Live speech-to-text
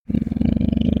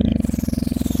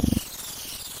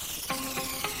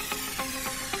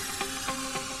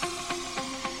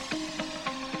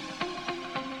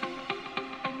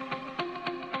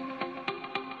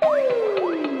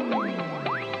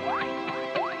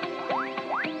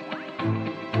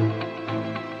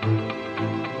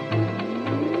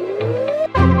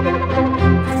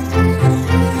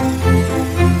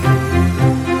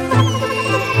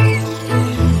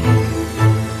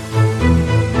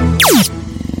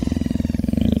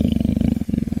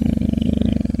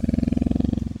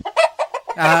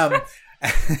Um,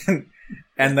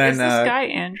 and then is this guy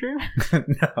Andrew?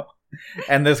 no.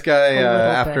 And this guy, A little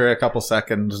after bit. a couple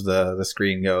seconds, the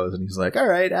screen goes, and he's like, "All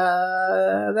right,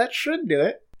 that should do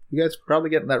it. You guys probably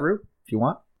get in that room if you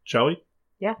want." Shall we?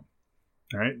 Yeah.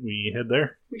 All right, we head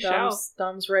there. We shall.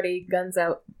 Dom's ready, guns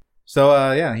out.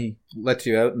 So, he lets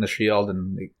you out in the shield,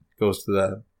 and it goes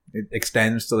to it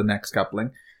extends to the next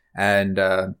coupling, and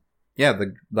the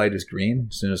light is green.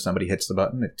 As soon as somebody hits the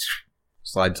button, it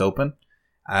slides open,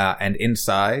 and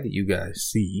inside you guys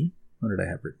see, what did I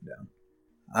have written down?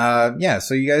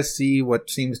 So you guys see what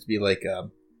seems to be like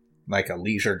a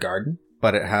leisure garden,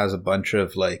 but it has a bunch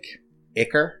of like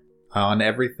ichor on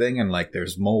everything, and like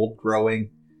there's mold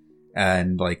growing,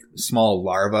 and like small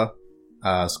larvae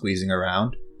squeezing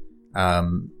around.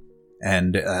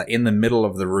 And in the middle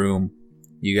of the room,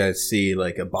 you guys see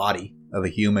like a body of a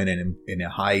human in a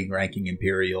high-ranking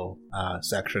Imperial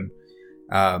section,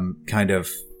 kind of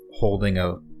holding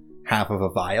a half of a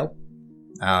vial,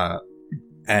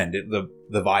 and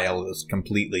the vial is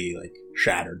completely like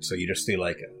shattered. So you just see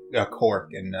like a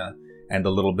cork and a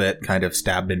little bit kind of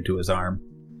stabbed into his arm.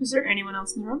 Is there anyone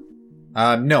else in the room?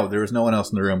 No, there is no one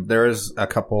else in the room. There is a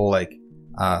couple like,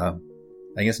 I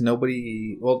guess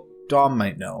nobody. Well, Dom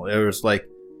might know. There was like,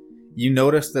 you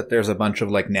notice that there's a bunch of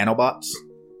like nanobots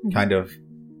kind of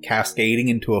cascading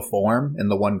into a form in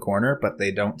the one corner, but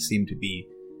they don't seem to be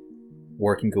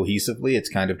working cohesively. It's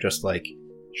kind of just like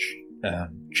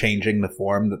changing the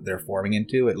form that they're forming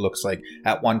into. It looks like,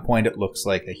 at one point it looks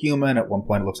like a human, at one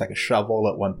point it looks like a shovel,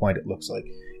 at one point it looks like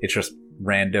it's just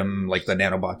random, like the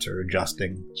nanobots are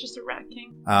adjusting. It's just a rat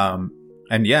king.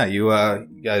 And yeah, you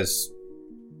guys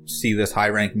see this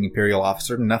high-ranking Imperial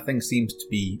officer. Nothing seems to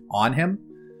be on him.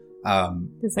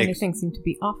 Does anything seem to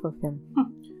be off of him?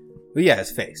 But yeah,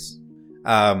 his face.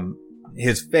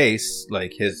 His face,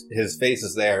 like his face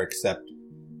is there, except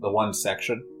the one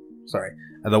section. Sorry,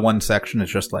 the one section is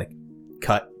just like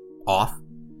cut off.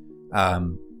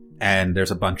 And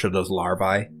there's a bunch of those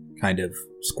larvae kind of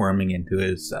squirming into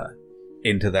his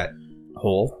into that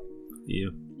hole.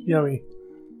 Yummy.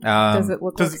 Does it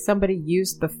look like somebody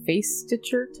used the face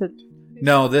stitcher to...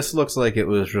 No, this looks like it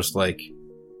was just like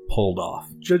pulled off.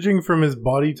 Judging from his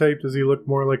body type, does he look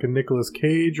more like a Nicolas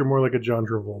Cage or more like a John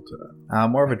Travolta?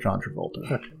 More of a John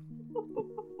Travolta.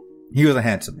 He was a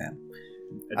handsome man.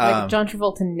 Like John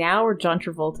Travolta now or John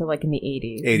Travolta like in the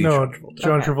 80s? 80s No, John Travolta.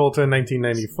 John Travolta in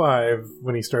 1995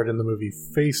 when he starred in the movie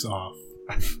Face Off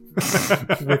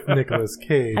with Nicolas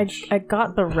Cage. I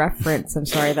got the reference. I'm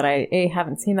sorry that I A,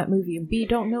 haven't seen that movie, and B,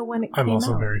 don't know when it came I'm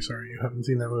also out. very sorry you haven't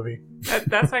seen that movie.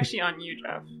 That's actually on you,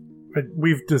 Jeff.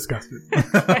 We've discussed it.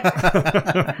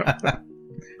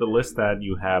 The list that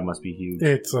you have must be huge.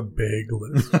 It's a big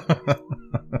list.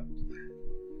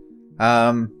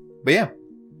 But yeah,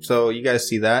 so you guys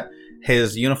see that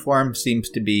his uniform seems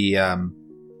to be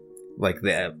like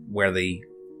where the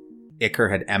ichor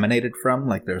had emanated from.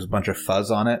 Like there's a bunch of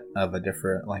fuzz on it of a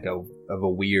different, like of a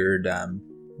weird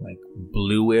like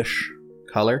bluish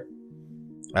color,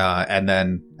 and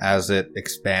then as it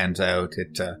expands out,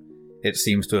 it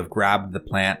seems to have grabbed the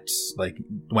plants, like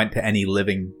went to any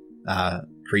living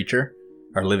creature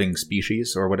or living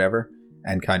species or whatever,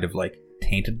 and kind of like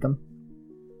tainted them.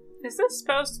 Is this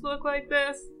supposed to look like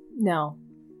this? No.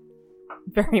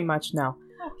 Very much no.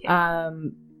 Okay.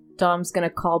 Dom's gonna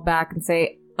call back and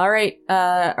say, alright,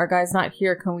 our guy's not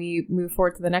here. Can we move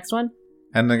forward to the next one?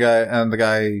 And the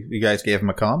guy, you guys gave him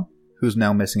a comm? Who's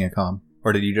now missing a comm?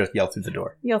 Or did you just yell through the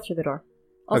door? Yell through the door.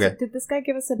 Also, Okay. did this guy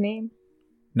give us a name?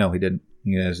 No, he didn't.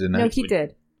 You guys didn't. No, he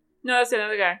did. No, that's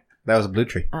another guy. That was a blue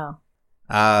tree. Oh.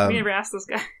 We never asked this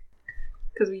guy.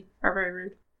 Because we are very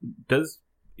rude. Does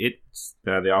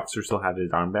the officer still have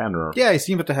his armband? Or Yeah, he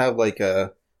seemed to have like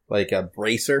a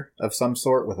bracer of some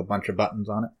sort with a bunch of buttons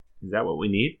on it. is that what we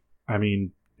need? I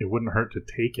mean, it wouldn't hurt to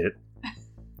take it.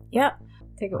 Yeah.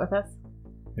 Take it with us.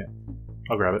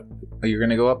 I'll grab it. Oh, you're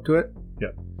gonna go up to it? Yeah.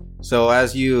 So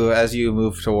as you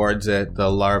move towards it, the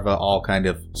larvae all kind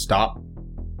of stop,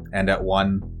 and at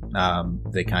one,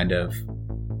 they kind of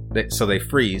they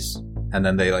freeze, and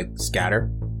then they like scatter,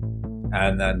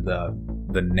 and then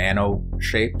the nano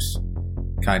shapes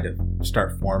kind of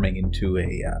start forming into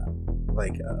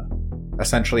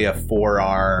essentially a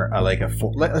four-arm,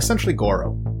 essentially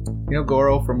Goro. You know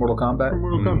Goro from Mortal Kombat? From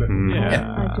Mortal Kombat. Mhm.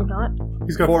 Yeah. I do not.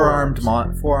 He's got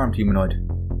Four-armed humanoid.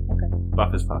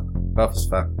 Buff as fuck. Buff as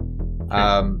fuck.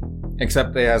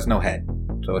 Except it has no head.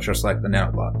 So it's just like the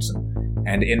nanobots.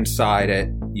 And inside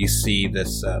it, you see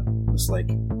this like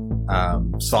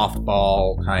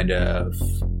softball kind of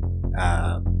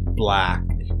black,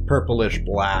 purplish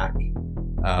black,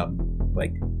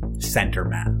 like center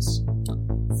mass.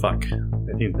 Fuck.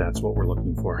 I think that's what we're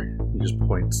looking for. He just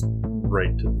points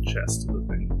right to the chest of the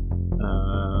thing.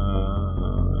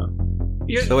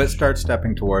 So it starts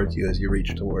stepping towards you as you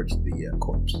reach towards the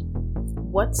corpse.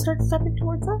 What starts stepping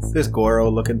towards us? This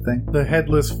Goro-looking thing. The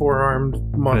headless, four-armed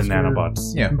The monster.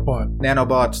 nanobots. Yeah. Bot.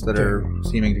 Nanobots that are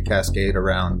seeming to cascade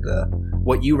around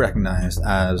what you recognize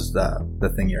as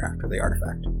the thing you're after, the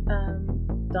artifact.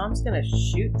 Dom's gonna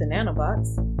shoot the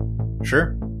nanobots.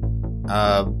 Sure.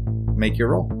 Make your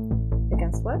roll.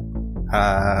 Against what?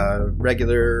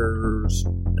 Regular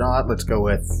dot. Let's go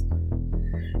with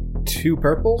 2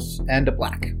 purples and a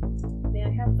black. May I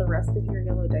have the rest of your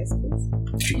yellow dice, please?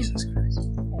 Jesus Christ.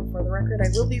 And for the record, I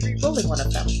will be re-rolling one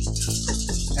of them.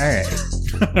 Alright.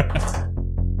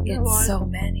 It's so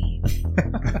many.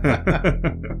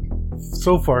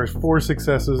 So far, 4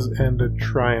 successes and a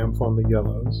triumph on the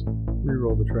yellows.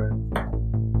 Reroll the triumph.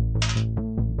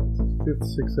 That's a 5th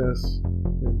success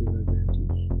and an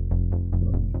advantage.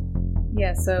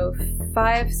 Yeah, so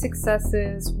 5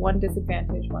 successes, 1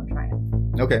 disadvantage, 1 triumph.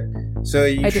 Okay. So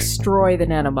you I destroy the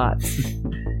nanobots.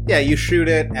 yeah, you shoot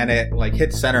it and it like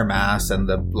hits center mass and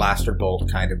the blaster bolt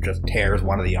kind of just tears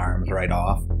one of the arms right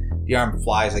off. The arm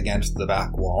flies against the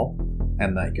back wall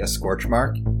and like a scorch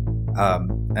mark.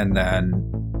 And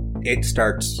then it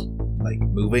starts like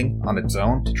moving on its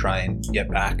own to try and get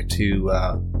back to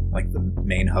like the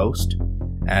main host,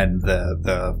 and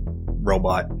the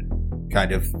robot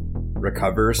kind of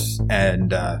recovers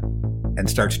and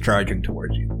starts charging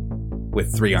towards you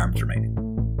with 3 arms remaining.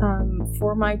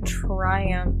 For my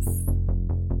triumph,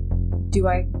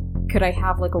 could I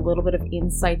have like a little bit of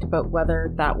insight about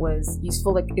whether that was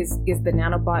useful? Like, is the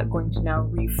nanobot going to now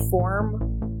reform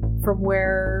from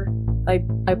where I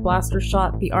blaster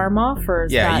shot the arm off, or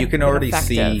is that you can already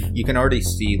ineffective?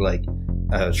 see like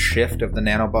a shift of the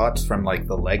nanobots from like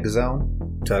the leg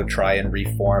zone to try and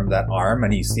reform that arm,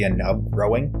 and you see a nub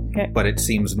growing, but it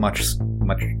seems much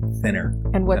thinner.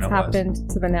 And what's than it happened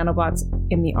to the nanobots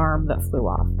in the arm that flew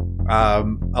off?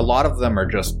 A lot of them are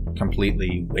just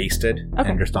completely wasted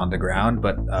and just on the ground,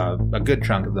 but a good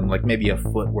chunk of them, like maybe a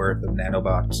foot worth of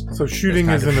nanobots. So shooting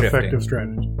kind is of an shifting. effective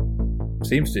strategy.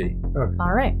 Seems to be. Okay.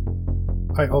 All right.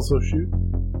 I also shoot.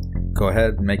 Go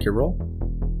ahead and make your roll.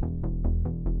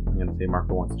 I'm going to say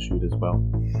Marco wants to shoot as well.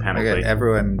 Panically. Okay,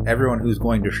 everyone who's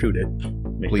going to shoot it,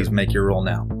 please make your roll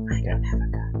now. I don't have a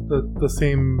gun. The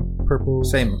same purple.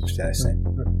 Same.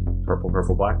 Purple,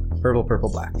 purple, black. Purple,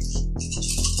 black.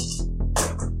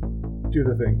 Do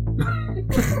the thing.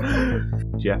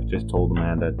 Jeff just told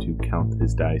Amanda to count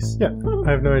his dice. Yeah,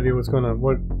 I have no idea what's going on.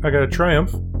 What? I got a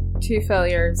triumph. 2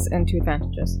 failures and 2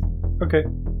 advantages. Okay.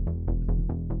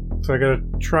 So I got a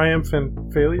triumph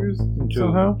and failures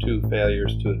somehow? 2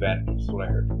 failures, 2 advantages, is what I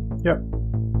heard. Yep.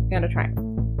 And a triumph.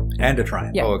 And a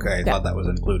triumph. Yeah. Oh, okay. I thought that was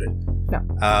included. No.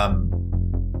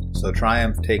 So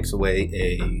triumph takes away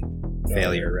a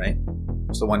failure, right?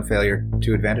 So 1 failure,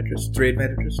 2 advantages, 3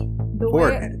 advantages,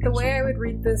 4 advantages. The way I would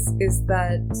read this is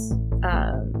that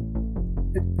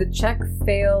the check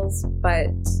fails,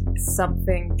 but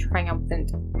something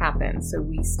triumphant happens, so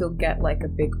we still get like a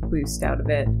big boost out of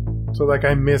it. So like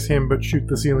I miss him but shoot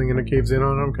the ceiling and it caves in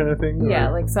on him kind of thing? Yeah,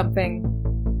 Or- like something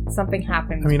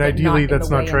happens. I mean, but ideally not in that's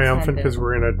the not way triumphant intended. because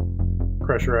we're in a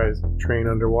pressurized train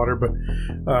underwater, but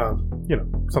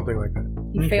something like that.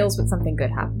 He fails, but something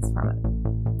good happens from it.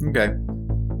 Okay.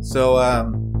 So,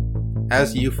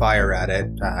 as you fire at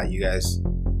it, you guys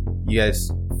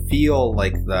feel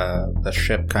like the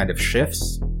ship kind of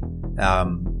shifts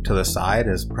to the side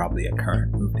as probably a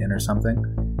current moved in or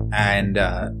something, and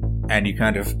you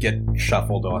kind of get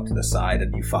shuffled off to the side,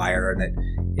 and you fire,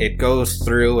 and it goes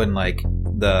through, and like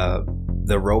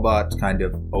the robots kind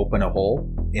of open a hole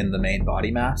in the main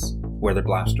body mass where the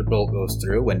blaster bolt goes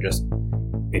through, and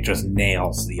it just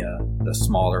nails the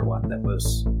smaller one that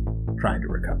was trying to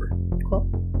recover. Cool.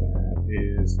 That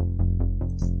is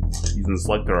using the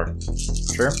slug thrower.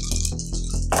 Sure.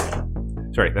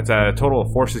 Sorry, that's a total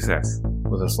of 4 success.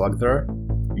 Was a slug thrower.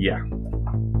 Yeah.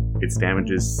 Its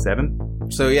damage is 7.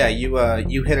 So yeah, you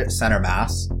hit it center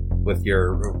mass with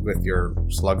your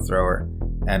slug thrower,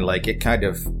 and like it kind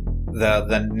of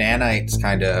the nanites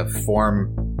kind of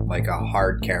form like a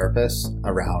hard carapace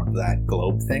around that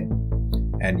globe thing,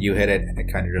 and you hit it and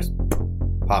it kind of just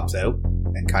pops out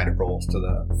and kind of rolls to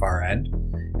the far end,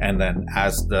 and then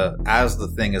as the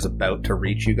thing is about to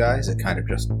reach you guys, it kind of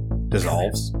just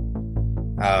dissolves,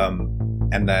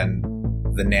 and then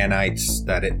the nanites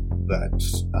that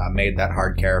made that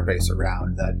hard carapace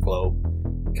around that globe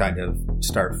kind of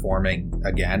start forming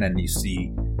again, and you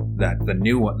see that the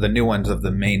new ones of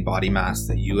the main body mass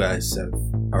that you guys have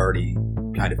already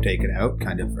kind of taken out,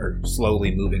 kind of are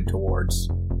slowly moving towards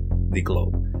the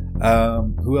globe.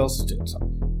 Who else is doing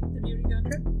something? The beauty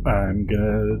cantrip? I'm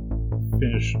gonna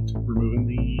finish removing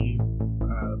the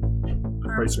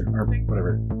bracer or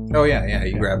whatever. Oh yeah,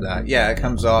 you grab that. Yeah, it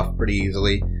comes off pretty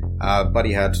easily.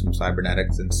 Buddy had some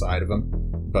cybernetics inside of him,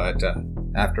 but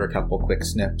after a couple quick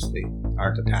snips, they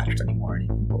aren't attached anymore, and you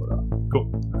can pull it off.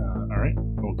 Cool. All right,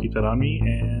 we'll keep that on me,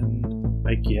 and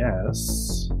I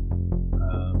guess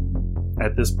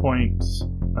at this point,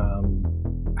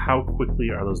 how quickly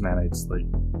are those nanites like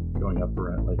going up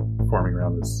around, like forming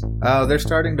around this? They're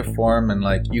starting to form, and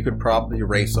like you could probably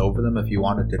race over them if you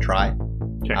wanted to try.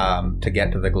 Okay. To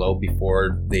get to the globe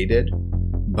before they did,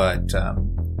 but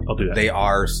I'll do that. they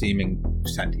are seeming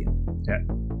sentient.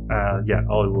 Yeah,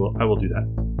 I will do that.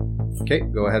 Okay,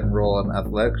 go ahead and roll an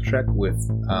athletics check with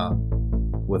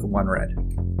 1 red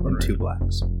and red. 2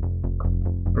 blacks.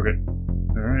 Okay.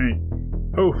 All right.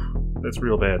 Oh, that's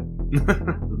real bad.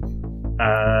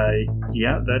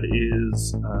 Yeah, that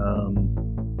is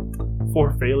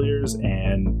 4 failures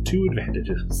and 2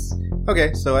 advantages.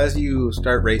 Okay, so as you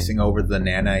start racing over the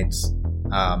nanites,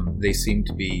 they seem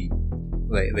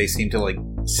to like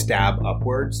stab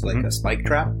upwards like a spike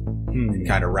trap and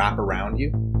kind of wrap around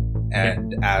you.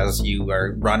 And as you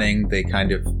are running, they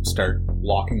kind of start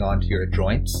locking onto your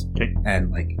joints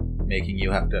and like making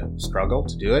you have to struggle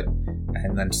to do it.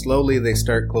 And then slowly they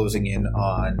start closing in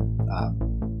on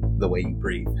the way you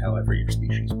breathe, however your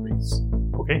species breathes.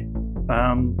 Okay.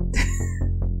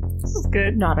 This is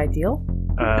good. Not ideal.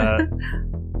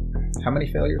 How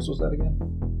many failures was that again?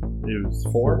 It was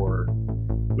 4? 4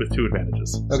 with 2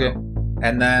 advantages. Okay.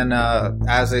 And then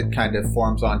as it kind of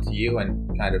forms onto you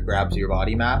and kind of grabs your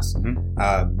body mass,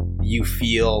 you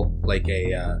feel like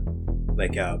a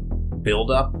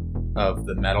buildup of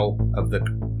the metal, of the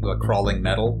crawling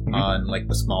metal on like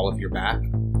the small of your back.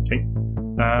 Okay.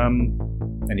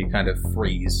 And you kind of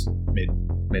freeze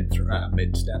mid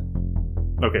step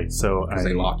Okay, so because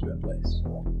they lock you in place.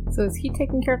 So is he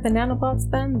taking care of the nanobots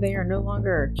then? They are no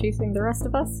longer chasing the rest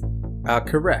of us?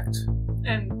 Correct.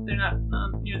 And they're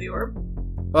not near the orb?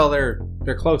 Well, they're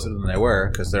closer than they were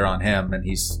because they're on him, and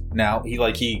he's now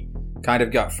he kind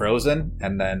of got frozen,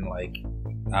 and then like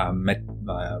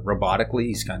robotically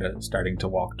he's kind of starting to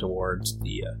walk towards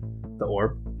the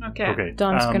orb. Okay. Okay.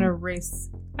 Don's gonna race.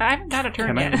 I haven't had a turn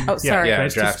Can I- yet. Oh, sorry. Yeah, Can I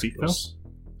still Drax speak, goes.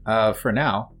 For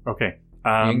now, Okay.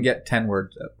 you can get 10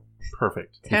 words out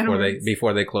Perfect. 10 words.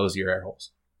 before they close your air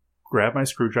holes. Grab my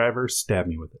screwdriver, stab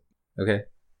me with it. Okay.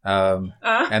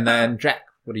 And then Jack,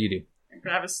 what do you do?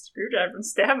 Grab a screwdriver and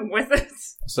stab him with it.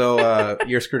 So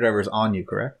your screwdriver's on you,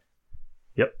 correct?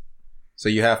 Yep. So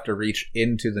you have to reach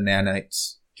into the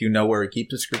nanites. Do you know where he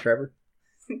keeps his screwdriver?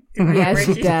 Yes,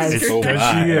 he does. It's Oh, Does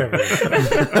my. she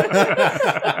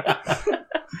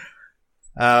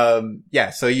Yeah,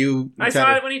 so you I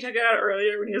saw it when he took it out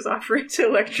earlier when he was offering to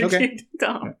electrocute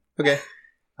Dom. Okay.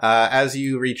 As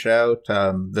you reach out,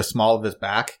 the small of his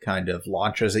back kind of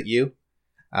launches at you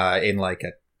in like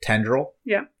a tendril.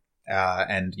 Yeah.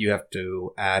 And you have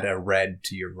to add a red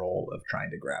to your roll of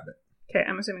trying to grab it. Okay,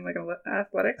 I'm assuming like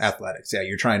athletics. Athletics, yeah.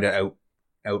 You're trying to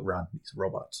outrun these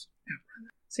robots.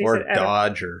 So you Or said add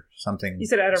dodge or something You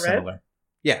said add a similar. red?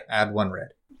 Yeah, add 1 red.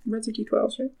 Reds are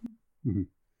D12s, right? Mhm.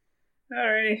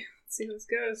 Alrighty, let's see how this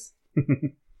goes.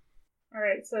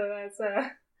 Alright, so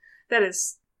that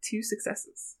is 2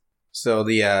 successes. So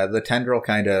the tendril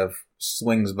kind of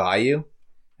swings by you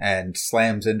and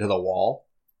slams into the wall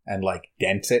and like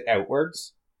dents it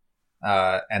outwards.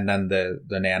 And then the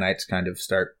nanites kind of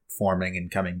start forming and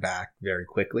coming back very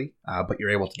quickly. But you're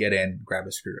able to get in, grab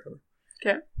a screwdriver.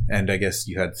 Okay. And I guess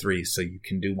you had 3, so you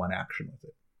can do 1 action with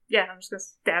it. Yeah, I'm just gonna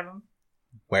stab him.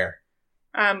 Where?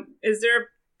 Is there a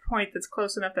point that's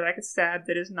close enough that I could stab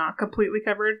that is not completely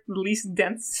covered? The least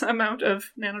dense amount of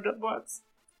nanobots?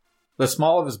 The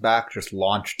small of his back just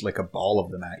launched like a ball of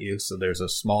them at you. So there's a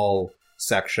small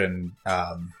section.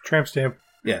 Tramp stamp.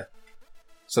 Yeah.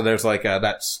 So there's like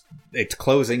it's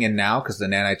closing in now because the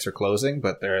nanites are closing,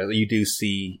 but you do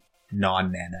see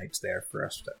non-nanites there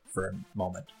for a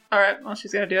moment. Alright, well,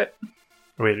 she's gonna do it.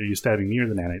 Wait, are you stabbing me or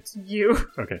the nanites? You.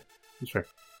 Okay. Sure.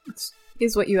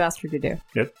 Is what you asked her to do.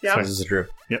 Yep. Yeah. This is true.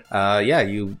 Yep. Yeah,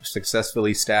 you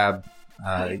successfully stab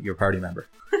your party member.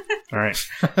 All right.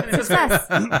 Success!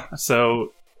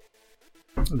 So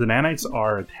the nanites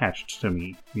are attached to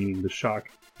me, meaning the shock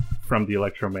from the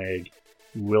electromag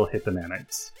will hit the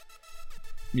nanites.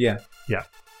 Yeah.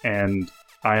 And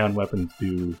ion weapons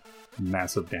do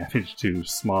massive damage to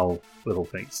small little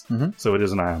things. Mhm. So it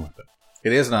is an ion weapon.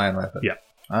 It is an ion weapon. Yeah.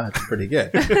 That's pretty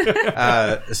good.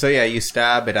 So yeah, you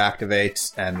stab, it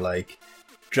activates, and like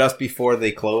just before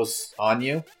they close on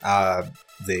you,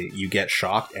 you get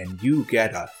shocked, and you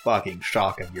get a fucking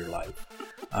shock of your life.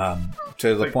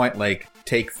 To the point, like,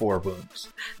 take 4 wounds.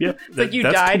 Yeah, like you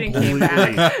died and came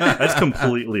back. That's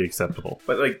completely acceptable.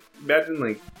 But like, imagine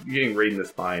like you're getting right in the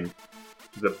spine.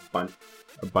 There's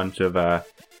a bunch of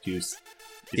juice.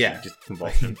 Just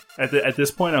convulsion. At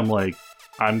this point, I'm like,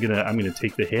 I'm gonna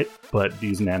take the hit, but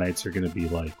these nanites are gonna be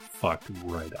like fucked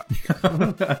right up.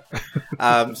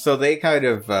 So they kind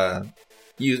of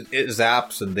it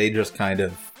zaps, and they just kind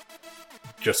of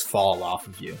fall off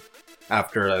of you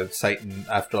after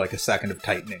like a second of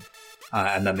tightening,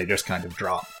 and then they just kind of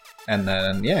drop. And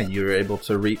then you're able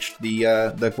to reach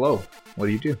the globe. What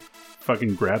do you do?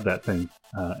 Fucking grab that thing,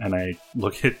 and I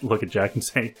look at Jack and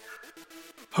say,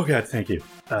 "Oh God, thank you."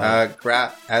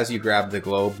 As you grab the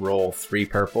globe, roll 3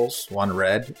 purples, 1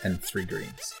 red, and 3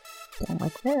 greens. Don't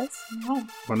like this. No.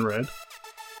 1 red.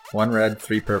 1 red,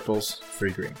 3 purples,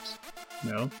 3 greens.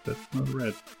 No, that's not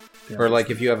red. Damn. Or like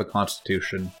if you have a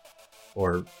constitution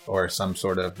or some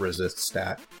sort of resist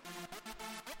stat.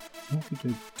 What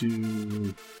would I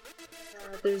do?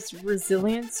 There's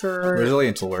resilience or...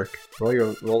 Resilience will work.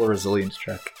 Roll a resilience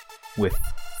check with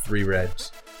 3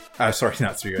 reds. Sorry,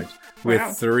 not 3 reds.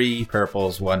 With 3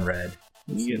 purples, 1 red.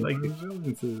 You get like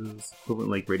resilience is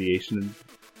equivalent like radiation,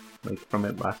 like from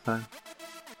it last time.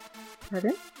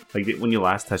 Pardon? Like when you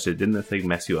last touched it, didn't this like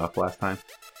mess you up last time?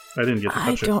 I didn't get to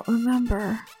touch it. I don't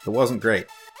remember. It wasn't great.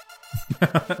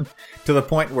 To the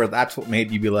point where that's what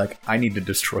made you be like, I need to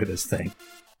destroy this thing.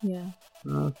 Yeah.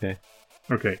 Okay.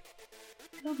 Okay.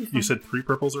 That'll be fun. You said 3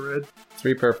 purples or red?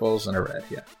 3 purples and a red,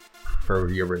 for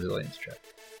your resilience check.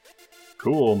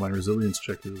 Cool. My resilience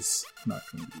check is not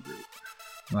going to be great.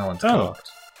 That one's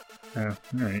cocked. Yeah.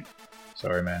 All right.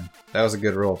 Sorry, man. That was a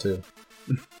good roll too.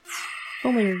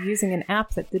 Only you're using an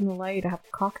app that didn't allow you to have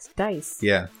cocked dice.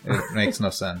 Yeah, it makes no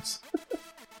sense.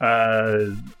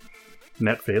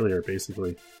 Net failure,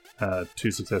 basically.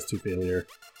 2 success, 2 failure,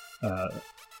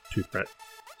 2 threat.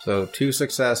 So 2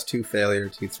 success, 2 failure,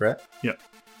 2 threat. Yep.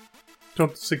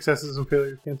 Don't successes and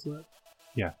failures cancel that?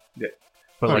 Yeah. Yeah.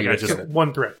 But Oh, like yeah, I just so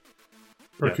 1 threat.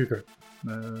 Or Yeah. 2 threat.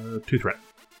 2 threat.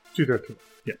 2 threat.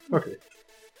 Yeah. Okay.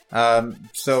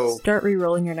 So Start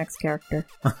re-rolling your next character.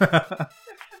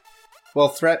 well,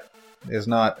 threat is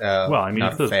not. Well, I mean,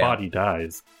 not if this fail. body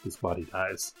dies, this body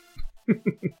dies.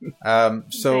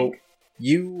 So Think.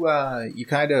 you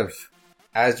kind of,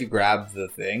 as you grab the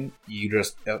thing,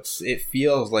 it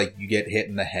feels like you get hit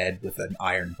in the head with an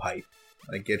iron pipe.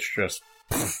 Like it's just,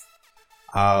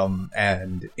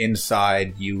 and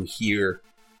inside you hear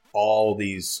all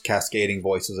these cascading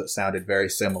voices that sounded very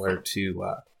similar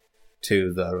to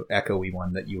the echoey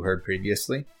one that you heard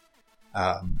previously.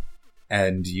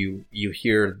 And you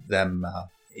hear them,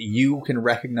 you can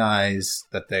recognize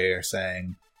that they are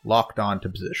saying locked on to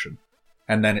position.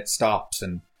 And then it stops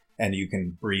and you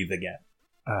can breathe again.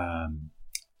 I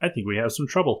think we have some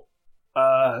trouble.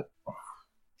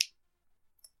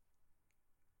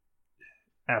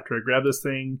 After I grabbed this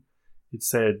thing, it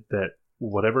said that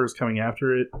whatever is coming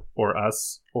after it, or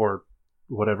us, or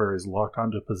whatever is locked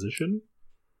onto position.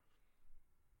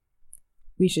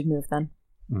 We should move then.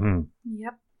 Mm-hmm.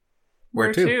 Yep.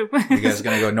 Where to? You guys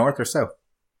gonna go north or south?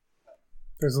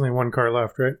 There's only 1 car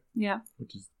left, right? Yeah.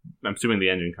 Which is, I'm assuming, the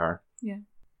engine car. Maybe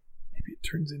it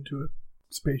turns into a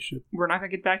spaceship. We're not going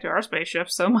to get back to our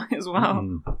spaceship, so might as well.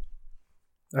 Mm.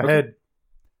 Ahead.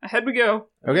 Ahead we go.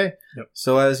 Okay. Yep.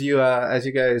 So as you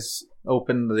guys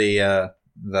open the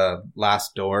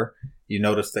last door, you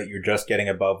notice that you're just getting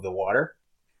above the water,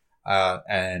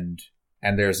 and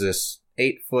there's this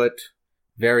 8-foot,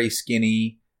 very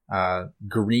skinny,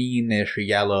 greenish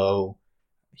yellow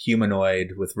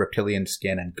humanoid with reptilian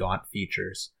skin and gaunt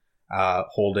features,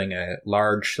 holding a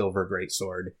large silver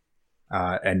greatsword,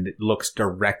 and it looks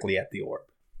directly at the orb.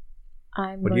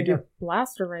 I'm What do going you to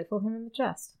blaster rifle him in the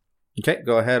chest. Okay,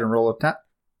 go ahead and roll a tap.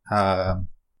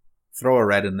 Throw a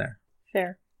red in there.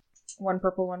 Fair. 1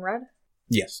 purple, 1 red.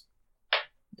 Yes.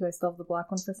 Do I still have the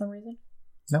black one for some reason?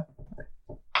 No.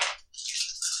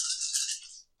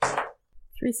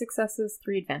 3 successes,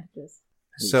 3 advantages.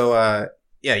 So,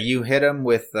 you hit him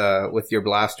with your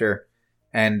blaster,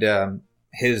 and the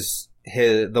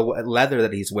leather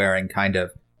that he's wearing kind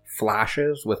of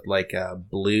flashes with like a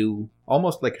blue,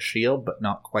 almost like a shield, but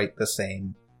not quite the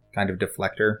same kind of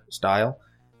deflector style.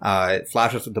 It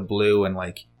flashes with the blue, and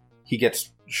like he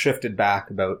gets shifted back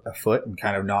about a foot and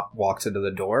kind of walks into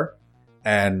the door,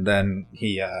 and then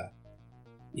he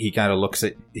kind of looks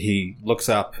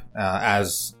up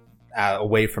as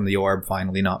away from the orb,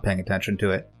 finally not paying attention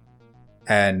to it,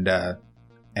 and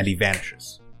he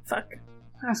vanishes. Fuck.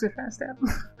 I was going to stab.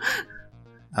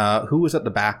 Who was at the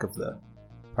back of the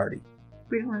party?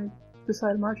 We didn't really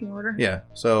decide marching order. Yeah.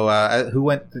 So who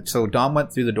went? So Dom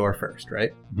went through the door first,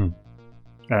 right?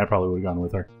 I probably would have gone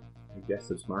with her. I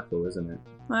guess it's Marco, isn't it?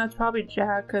 It's probably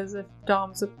Jack, because if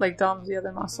Dom's the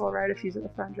other muscle, right? If she's at the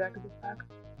front, Jack is at the back.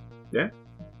 Yeah.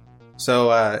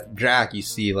 So Jack, you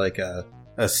see like a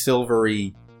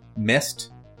silvery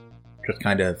mist just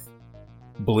kind of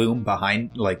bloom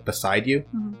beside you,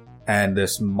 and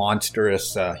this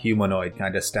monstrous humanoid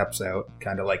kind of steps out,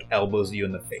 kind of like elbows you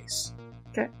in the face.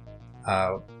 Okay.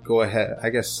 Go ahead. I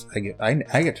guess I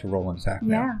get to roll an attack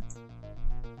now. Yeah.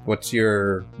 What's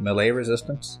your melee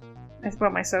resistance? That's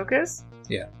what my soak is?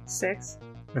 Yeah. 6.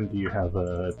 And do you have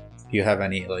a... Do you have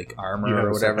any like armor You have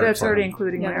or whatever? That's already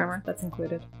including my armor. That's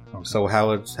included. So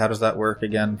how does that work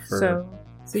again for So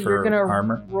for you're gonna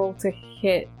armor? roll to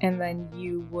hit, and then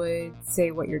you would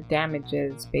say what your damage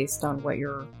is based on what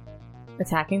you're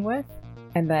attacking with,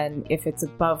 and then if it's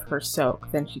above her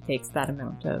soak, then she takes that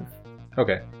amount of.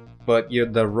 Okay, but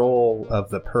the roll of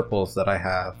the purples that I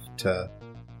have to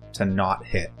not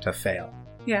hit, to fail.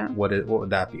 Yeah. What would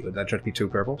that be? Would that just be 2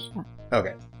 purples? Yeah.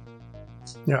 Okay.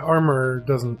 Yeah, armor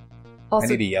doesn't. I Also,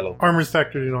 need a yellow. Armor's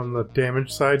factored in on the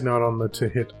damage side, not on the to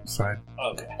hit side.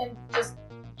 Okay. and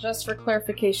just for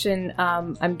clarification,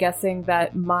 I'm guessing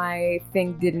that my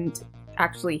thing didn't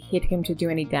actually hit him to do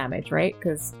any damage, right?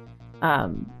 Because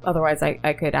otherwise,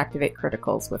 I could activate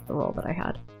criticals with the roll that I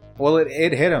had. Well, it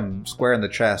hit him square in the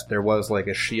chest. There was like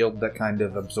a shield that kind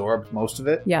of absorbed most of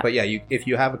it. Yeah. But yeah, if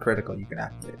you have a critical, you can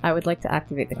activate it. I would like to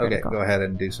activate the Okay, critical. go ahead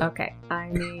and do so. Okay, I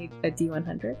need a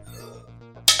D100.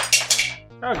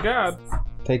 Oh god.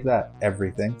 Take that,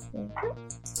 everything.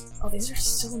 Oh, these are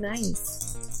so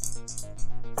nice.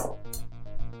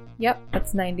 Yep,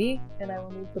 that's 90, and I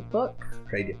will need the book.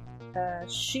 Trade you.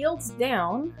 Shields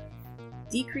down,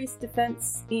 decreased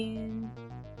defense in.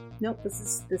 Nope,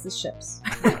 this is ships.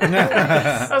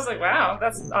 I was like, wow,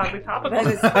 that's oddly topical.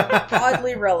 That is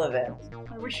oddly relevant.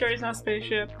 Are we sure he's not a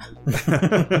spaceship?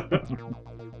 But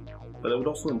it would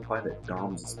also imply that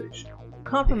Dom's a spaceship.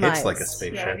 Compromise. It's like a Yeah,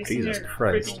 spaceship. have you seen Jesus their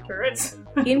Christ. freaking turrets?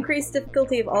 Increased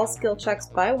difficulty of all skill checks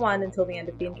by 1 until the end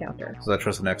of the encounter. So that's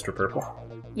just an extra purple?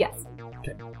 Yes.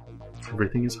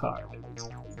 Everything is hard.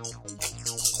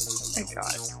 Thank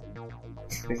God.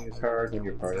 Everything is hard when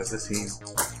you're part of the team.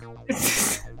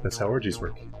 That's how orgies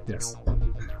work. Yes.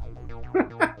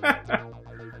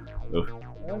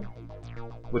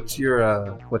 What's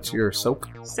your soak?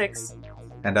 6.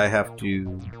 And I have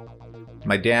to.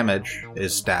 My damage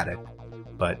is static,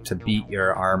 but to beat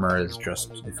your armor is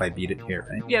just if I beat it here,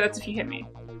 right? Yeah, that's if you hit me.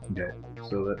 Okay.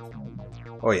 So that's.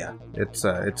 Oh yeah, it's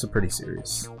a pretty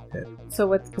serious hit. So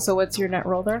what's your net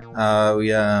roll there? We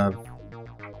have.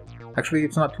 Actually,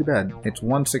 it's not too bad. It's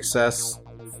 1 success,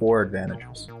 4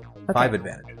 advantages, Okay. 5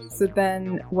 advantages. So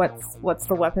then, what's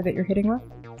the weapon that you're hitting with?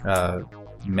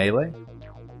 Melee,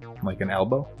 like an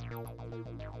elbow.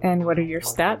 And what are your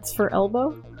stats for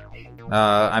elbow?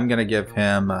 I'm gonna give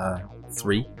him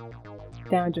 3.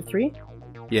 Damage of 3.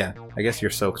 Yeah, I guess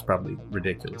your soak's probably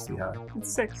ridiculously high.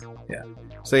 It's 6.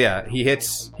 So yeah, he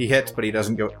hits, but he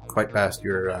doesn't go quite past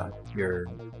your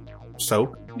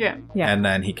soak, Yeah. Yeah. and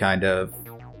then he kind of,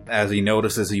 as he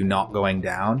notices you not going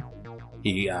down,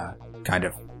 he kind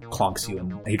of clunks you,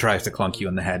 and he tries to clunk you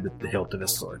in the head with the hilt of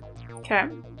his sword. Okay.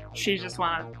 She just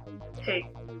want to take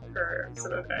her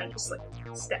Sadoka and just like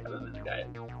stab him in the gut.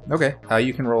 Okay,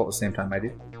 you can roll at the same time I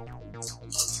do.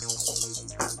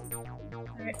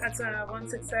 Alright, that's 1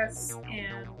 success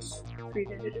and 3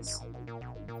 advantages.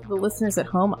 The listeners at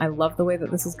home, I love the way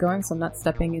that this is going, so I'm not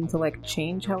stepping in to like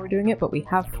change how we're doing it, but we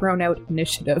have thrown out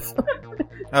initiative.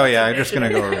 Oh yeah, I'm just gonna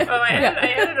go. Oh, I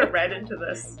added a red into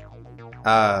this.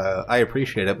 I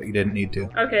appreciate it, but you didn't need to.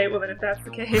 Okay, well then if that's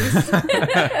the case,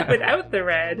 without the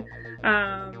red,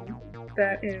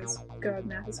 that is, God,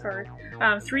 math is hard.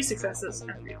 3 successes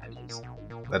and 3 advantages.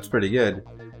 That's pretty good.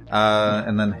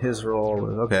 And then his roll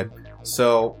is okay.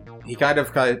 So he kind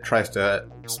of tries to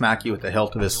smack you with the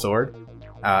hilt of his sword,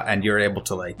 and you're able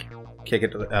to like kick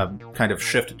it, kind of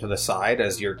shift it to the side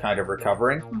as you're kind of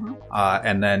recovering,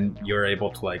 and then you're able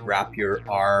to like wrap your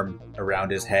arm around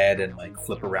his head and like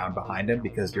flip around behind him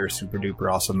because you're a super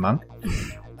duper awesome monk.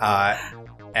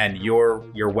 And your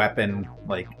weapon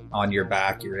like on your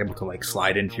back, you're able to like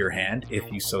slide into your hand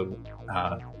if you so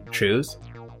choose,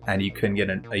 and you can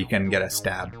get a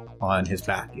stab on his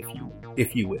back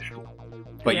if you wish to,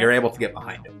 but Yeah. you're able to get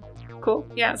behind him. Cool.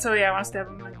 Yeah, so yeah, I want to stab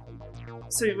him.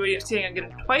 So what are you saying? I get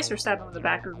it twice or stab him in the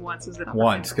back or once? Is it on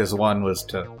Once, because one was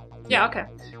to. Yeah, okay.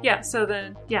 Yeah, so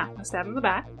then, yeah, I'll stab him in the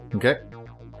back. Okay.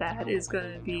 That is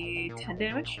going to be 10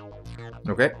 damage.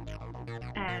 Okay.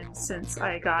 And and since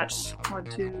I got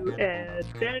 2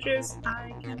 advantages,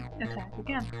 I can attack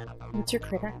again. What's your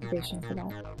crit activation for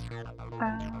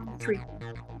that? 3.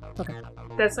 Okay.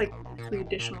 That's like 3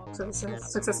 additional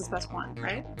successes plus 1,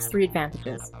 right? It's 3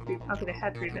 advantages. Okay, they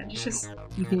had 3 advantages.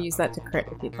 You can use that to crit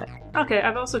if you'd like. Okay,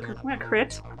 I've also I'm gonna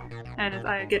crit, and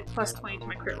I get plus 20 to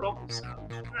my crit roll. So,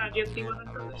 do you have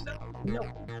D1 for other stuff? No.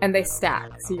 And they stack,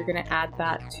 so you're gonna add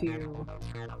that to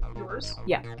Yours?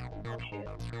 Yeah. Oh shit.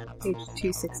 page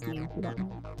 216 if you don't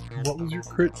know. What was your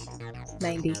crit?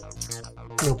 90.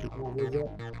 No, what was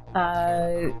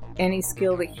that? Any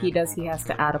skill that he does, he has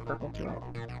to add a purple to it.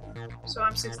 So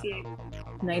I'm 68.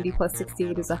 90 plus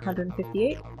 68 is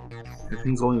 158. The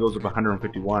thing only goes up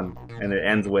 151, and it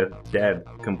ends with dead,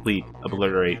 complete,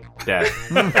 obliterate, dead.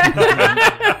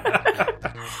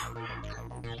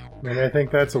 And I think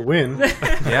that's a win.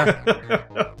 Yeah.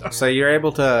 So you're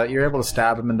able to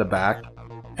stab him in the back,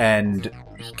 and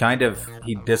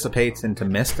he dissipates into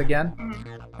mist again,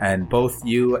 and both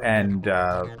you and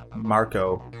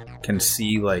Marco can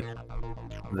see like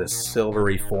this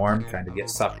silvery form kind of get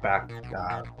sucked back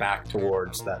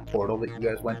towards that portal that you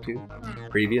guys went to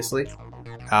previously.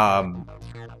 And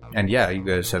yeah, you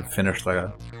guys have finished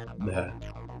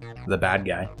the bad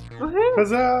guy. Woohoo!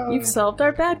 Huzzah! You've solved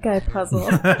our bad guy puzzle.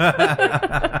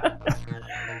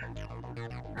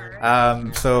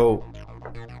 So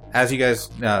as you guys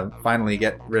finally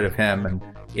get rid of him, and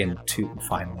in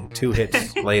 2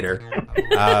 hits later,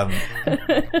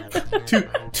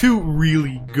 two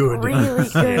really good. Really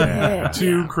good Yeah. hit.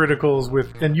 2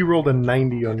 criticals and you rolled a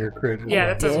 90 on your crit. as Yeah, well.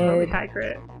 that's a really high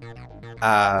crit.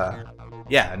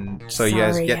 yeah, and so you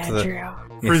guys get to the.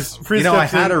 Frizz I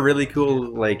steps had in. a really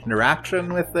cool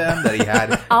interaction with them that he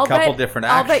had a I'll couple bet- different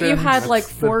I'll actions. bet you had like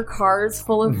 4 cars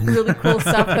full of really cool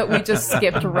stuff that we just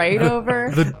skipped right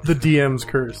over. The DM's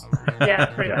curse. Yeah,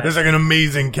 pretty much. There's like an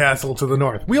amazing castle to the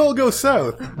north. We all go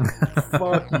south.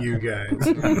 Fuck you guys.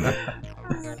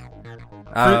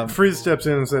 Frizz steps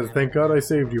in and says, "Thank God I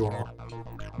saved you all."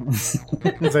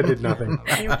 Because I did nothing.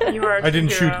 You are a I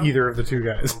didn't hero. shoot either of the 2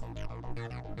 guys.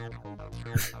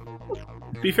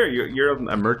 To be fair, you're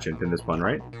a merchant in this one,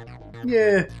 right?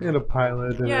 Yeah, and a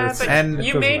pilot. And Yeah, it's- but And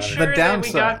you doesn't made matter. sure The that we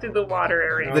downside- got through the water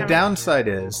area. The downside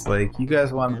is, you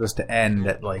guys wanted this to end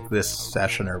at, this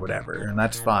session or whatever, and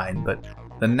that's fine, but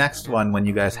the next one, when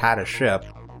you guys had a ship,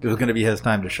 it was going to be his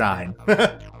time to shine.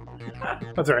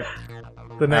 That's all right.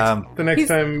 The next He's-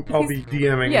 time I'll be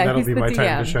DMing, yeah, and that'll he's be the my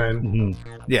time to DM. shine.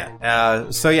 Yeah,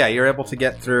 so yeah, you're able to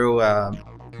get through,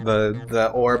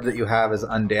 the orb that you have is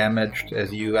undamaged.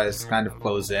 As you guys kind of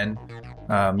close in,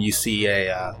 you see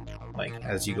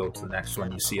as you go to the next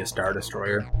one, you see a Star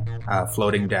Destroyer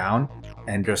floating down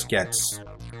and just gets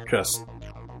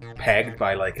pegged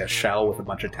by a shell with a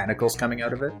bunch of tentacles coming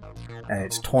out of it, and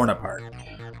it's torn apart.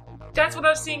 That's what I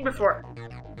was seeing before.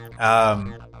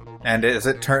 And as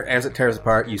it tears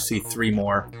apart, you see 3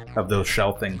 more of those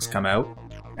shell things come out,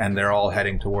 and they're all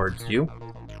heading towards you.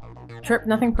 Trip,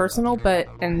 nothing personal,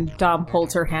 and Dom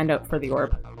holds her hand out for the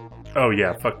orb. Oh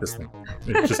yeah, fuck this thing.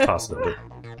 Just toss it over.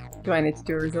 Do I need to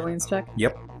do a resilience check?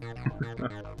 Yep.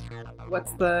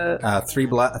 What's the...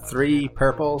 3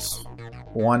 purples,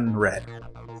 1 red.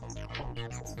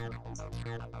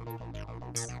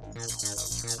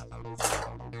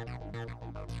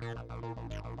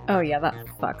 Oh yeah, that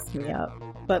fucks me up.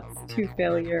 That's 2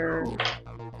 failure.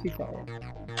 2 failure.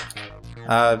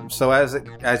 So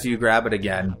as you grab it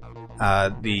again,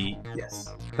 yes,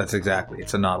 that's exactly,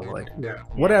 it's a Nautiloid. Yeah.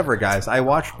 Whatever, guys. I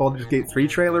watched Baldur's Gate 3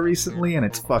 trailer recently, and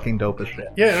it's fucking dope as shit.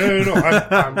 Yeah, no.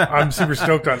 I'm super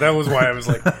stoked on it. That was why I was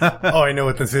like, oh, I know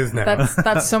what this is now.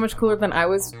 That's so much cooler than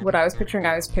what I was picturing.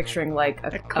 I was picturing a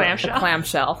clamshell? A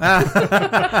clamshell.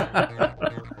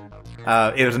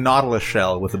 It was a Nautilus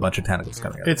shell with a bunch of tentacles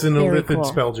coming out. It's an Very illithid cool.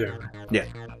 spelljammer. Yeah.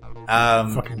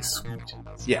 Fucking sweet.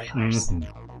 Yeah.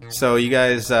 Mhm. So you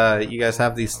guys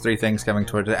have these 3 things coming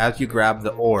towards it. As you grab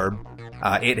the orb,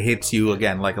 it hits you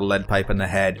again like a lead pipe in the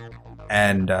head,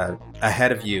 and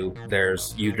ahead of you,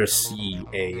 you just see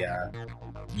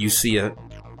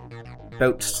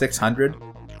about 600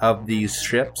 of these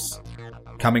ships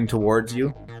coming towards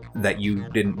you that you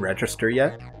didn't register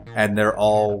yet, and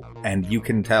and you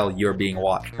can tell you're being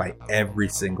watched by every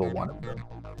single one of them,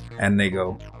 and they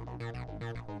go,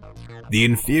 "The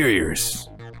inferiors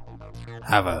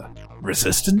have a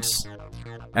resistance,"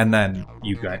 and then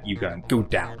you go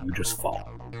down, you just fall,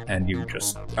 and you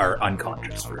just are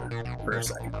unconscious for a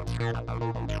second.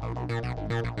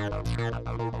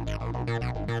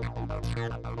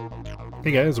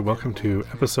 Hey guys, welcome to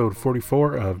episode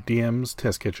 44 of DM's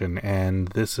Test Kitchen, and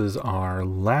this is our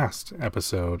last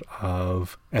episode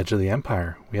of Edge of the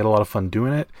Empire. We had a lot of fun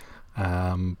doing it.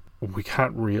 We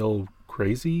got real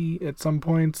crazy at some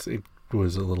points. It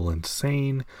was a little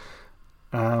insane.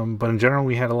 But in general,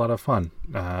 we had a lot of fun.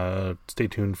 Stay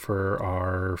tuned for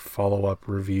our follow-up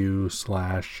review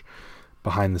 /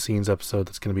 behind-the-scenes episode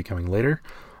that's going to be coming later.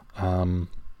 Other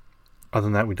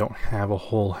than that, we don't have a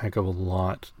whole heck of a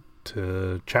lot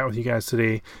to chat with you guys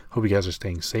today. Hope you guys are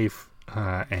staying safe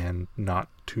and not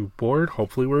too bored.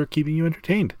 Hopefully we're keeping you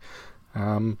entertained.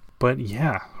 But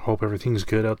yeah, hope everything's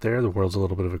good out there. The world's a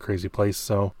little bit of a crazy place,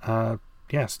 so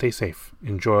yeah, stay safe.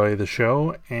 Enjoy the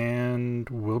show, and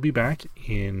we'll be back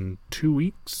in 2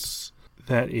 weeks.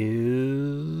 That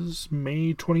is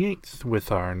May 28th with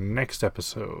our next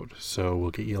episode. So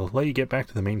we'll let you get back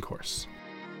to the main course.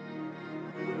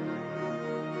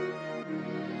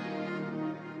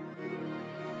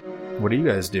 What do you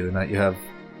guys do now that you have,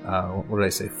 what did I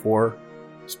say, 4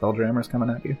 Spelljammers coming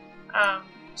at you?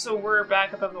 So we're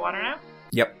back above the water now?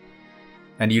 Yep.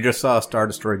 And you just saw a Star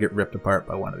Destroyer get ripped apart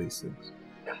by one of these things.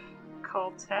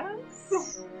 Called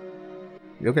Tess?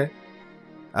 Okay.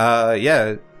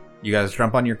 Yeah, you guys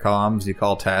jump on your comms, you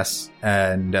call Tess,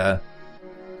 and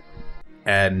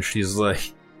she's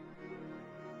like,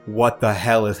 what the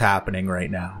hell is happening right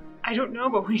now? I don't know,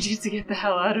 but we need to get the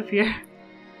hell out of here.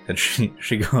 And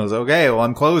she goes, okay, well,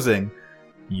 I'm closing.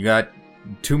 You got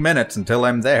 2 minutes until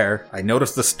I'm there. I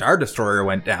noticed the Star Destroyer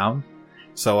went down,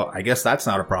 so I guess that's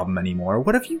not a problem anymore.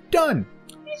 What have you done?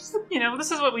 This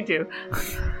is what we do.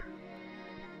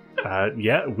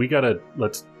 Yeah, we gotta,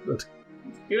 let's do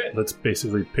it. Let's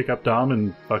basically pick up Dom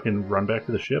and fucking run back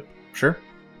to the ship. Sure.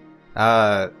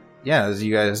 Yeah, as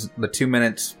you guys, the 2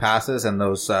 minutes passes and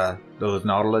those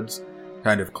nautilids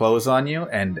kind of close on you,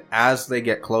 and as they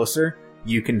get closer,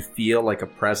 you can feel like a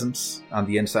presence on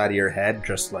the inside of your head,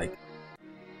 just like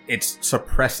it's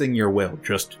suppressing your will.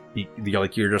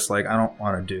 You're just like, I don't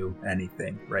want to do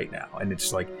anything right now, and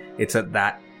it's like it's at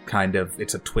that kind of,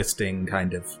 it's a twisting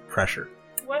kind of pressure.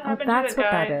 What happened that's to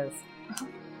that guy? what that is.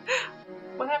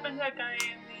 What happened to that guy in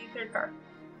the third car?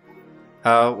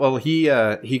 Well, he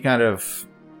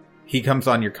comes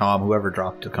on your comm. Whoever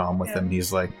dropped the comm with him,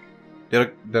 he's like,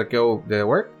 did it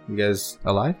work? You guys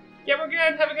alive? Yeah, we're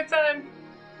good. Have a good time.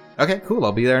 Okay, cool.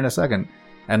 I'll be there in a second.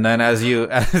 And then as he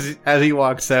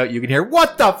walks out, you can hear,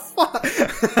 what the fuck?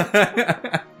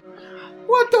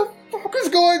 What the fuck is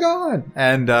going on?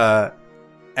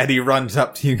 And he runs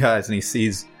up to you guys and he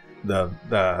sees the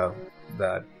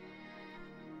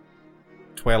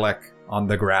Twi'lek on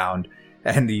the ground,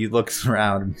 and he looks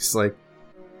around and he's like,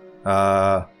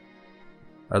 are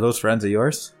those friends of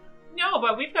yours? No,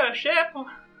 but we've got a ship.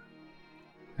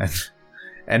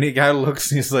 And he kind of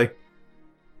looks and he's like,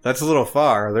 that's a little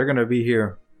far. They're going to be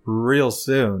here real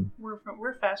soon. We're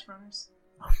fast runners.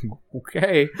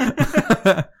 Okay.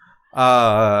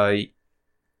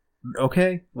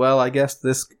 Okay. Well, I guess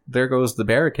there goes the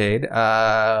barricade.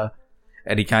 And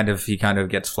he kind of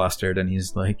gets flustered and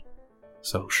he's like,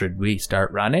 so should we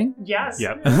start running? Yes.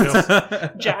 Yep.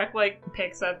 Jack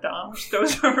picks up Dom,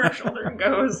 goes over her shoulder and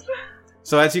goes.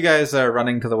 So as you guys are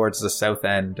running towards the south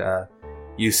end,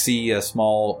 you see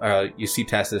you see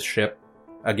Tess's ship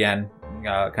again,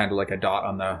 kind of like a dot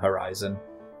on the horizon,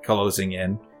 closing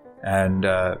in, and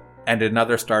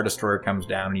another Star Destroyer comes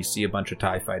down, and you see a bunch of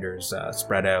TIE fighters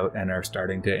spread out and are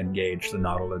starting to engage the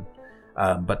Nautilid,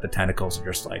 but the tentacles are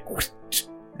just like,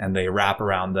 and they wrap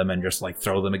around them and just like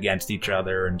throw them against each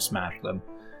other and smash them,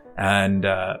 and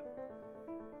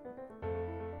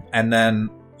then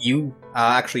you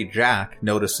actually, Jack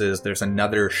notices there's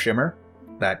another shimmer,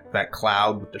 that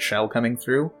cloud with the shell coming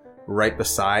through right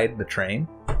beside the train.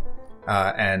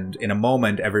 And in a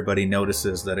moment, everybody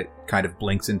notices that it kind of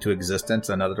blinks into existence.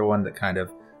 Another one that kind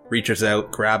of reaches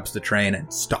out, grabs the train,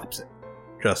 and stops it.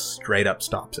 Just straight up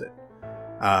stops it.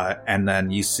 And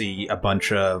then you see a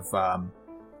bunch of,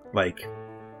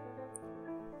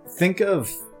 think of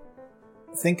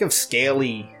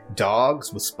scaly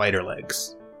dogs with spider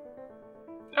legs.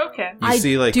 Okay. I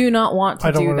do not want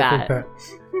to do that.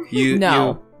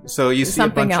 No. So you see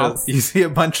something else. You see a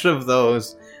bunch of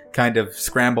those kind of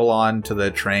scramble on to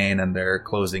the train, and they're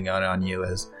closing out on you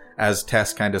as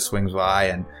Tess kind of swings by,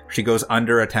 and she goes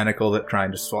under a tentacle that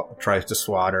tries to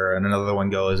swat her, and another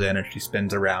one goes in and she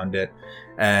spins around it,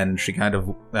 and she kind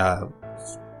of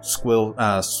squeals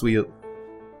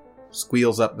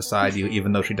up beside you,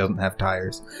 even though she doesn't have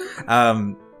tires.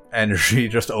 And she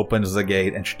just opens the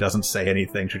gate, and she doesn't say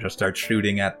anything. She just starts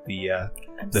shooting at the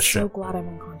I'm ship. so glad I'm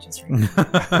unconscious right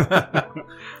now.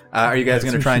 Are you guys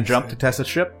going to try and jump to Tessa's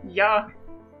ship? Yeah.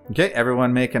 Okay,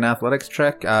 everyone make an athletics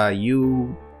check. Jack,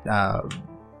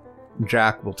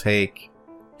 will take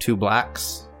 2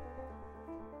 blacks.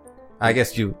 I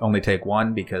guess you only take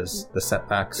one because the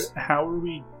setbacks. How are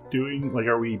we doing? Like,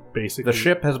 are we basically... The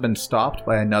ship has been stopped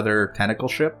by another tentacle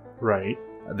ship. Right.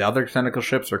 The other tentacle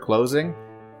ships are closing.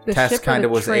 The Tess ship or kind the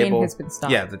of was train able. has been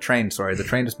stopped. Yeah, the train. Sorry, the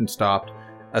train has been stopped.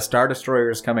 A Star Destroyer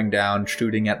is coming down,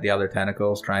 shooting at the other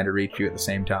tentacles, trying to reach you at the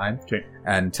same time. Okay.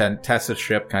 And Tessa's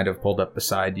ship kind of pulled up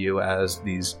beside you as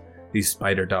these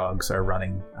spider dogs are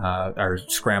running, are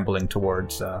scrambling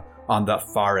towards on the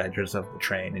far edges of the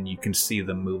train, and you can see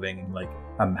them moving in like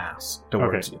a mass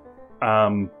towards Okay.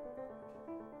 you.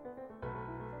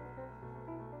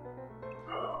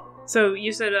 So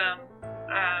you said,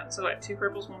 so what, 2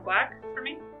 purples, 1 black for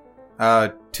me?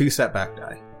 2 setback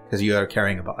die because you are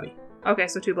carrying a body, Okay,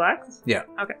 so 2 blacks?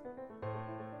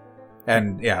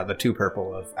 and yeah, the 2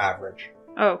 purple of average.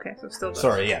 Oh, okay, so still those.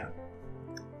 Sorry, yeah.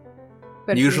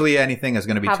 But if you Usually anything is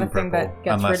going to be have 2 a thing purple that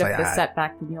gets unless rid I of the add.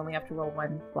 setback, then you only have to roll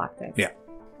 1 black dice. Yeah.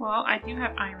 Well, I do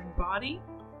have Iron Body.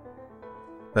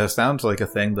 That sounds like a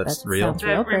thing that's That real. sounds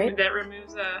real great. That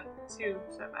removes 2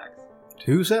 setbacks.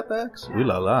 2 setbacks? Yeah. Ooh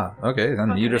la la. Okay,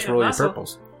 then you just Okay, roll your muscle.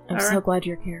 purples. I'm All so right. glad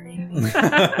you're carrying me.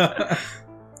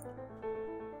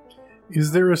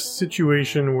 Is there a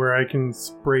situation where I can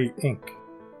spray ink?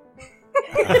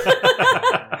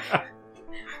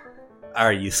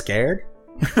 Are you scared?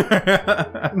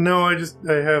 No,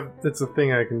 it's a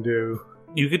thing I can do.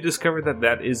 You could discover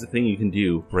that is the thing you can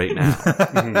do right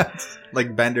now.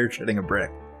 Like Bender shitting a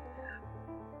brick.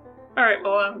 Alright,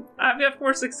 well, I've got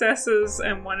 4 successes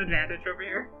and 1 advantage over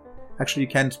here. Actually, you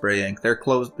can spray ink. They're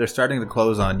closed. They're starting to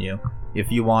close on you. If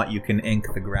you want, you can ink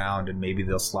the ground, and maybe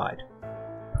they'll slide.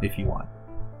 If you want.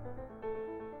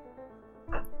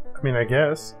 I mean, I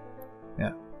guess.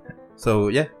 So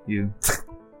yeah, you.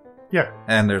 Yeah.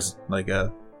 And there's like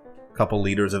a couple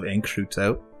liters of ink shoots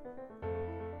out.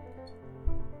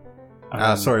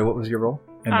 Sorry, what was your roll?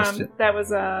 I missed it. That was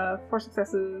 4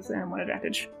 successes and 1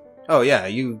 advantage. Oh yeah,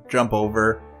 you jump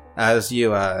over as you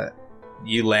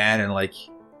land and like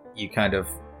you kind of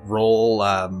roll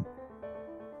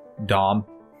Dom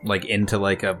like into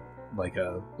like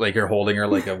you're holding her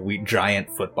like a giant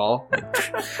football,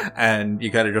 and you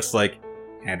kind of just like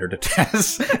hand her to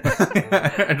Tess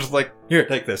and just like, here,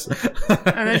 take this.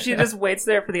 And then she just waits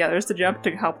there for the others to jump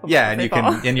to help them. Yeah, if and they you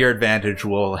fall. can, and your advantage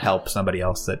will help somebody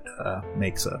else that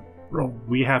makes a roll.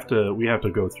 We have to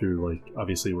go through, like,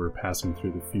 obviously we're passing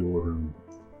through the fuel room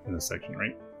in a section,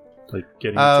 right? Like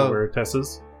getting to where Tess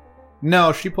is?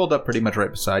 No, she pulled up pretty much right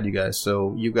beside you guys.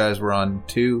 So you guys were on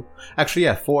 2. Actually,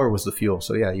 yeah, 4 was the fuel.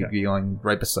 So yeah, you'd be going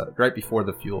right before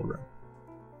the fuel room.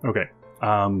 Okay.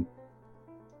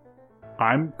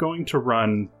 I'm going to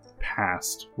run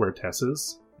past where Tess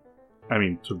is. I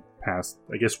mean, to past,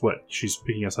 I guess what? She's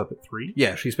picking us up at 3?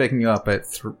 Yeah, she's picking you up at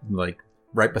like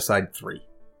right beside 3.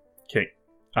 Okay.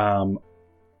 I'm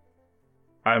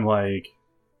like,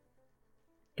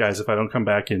 guys, if I don't come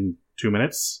back in 2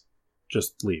 minutes,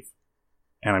 just leave.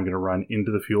 And I'm going to run into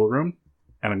the fuel room,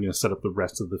 and I'm going to set up the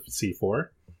rest of the C4,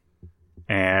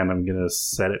 and I'm going to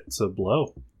set it to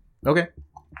blow. Okay.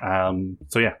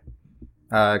 So yeah.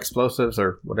 Explosives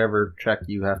or whatever check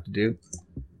you have to do.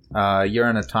 You're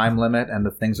in a time limit, and the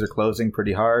things are closing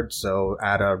pretty hard. So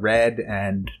add a red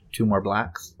and 2 more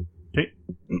blacks. Okay.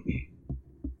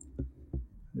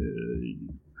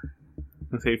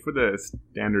 Say for the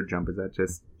standard jump, is that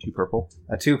just 2 purple?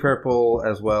 2 purple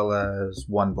as well as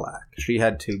 1 black. She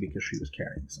had 2 because she was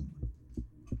carrying some.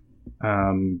 I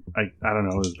don't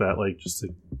know. Is that like just a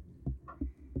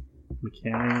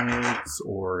mechanics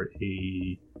or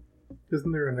a?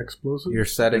 Isn't there an explosive? You're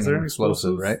setting Is there an an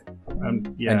explosive, explosive?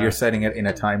 right? Yeah. And you're setting it in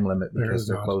a time limit There because is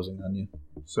they're not. closing on you.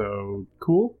 So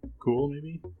cool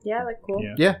maybe. Yeah, like cool.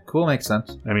 Yeah. Yeah, cool, makes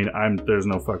sense. I mean, there's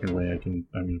no fucking way I'm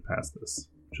gonna pass this,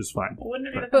 which is fine. Well, wouldn't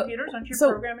it be the But- computers? Aren't you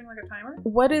so- programming like a timer?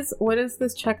 What is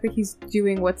this check that he's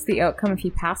doing? What's the outcome if he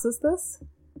passes this?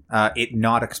 It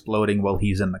not exploding while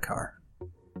he's in the car.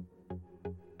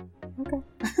 Okay.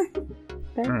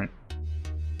 All right.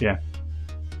 Yeah.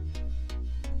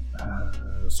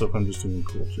 So if I'm just doing a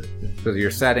cool shit, then Because you're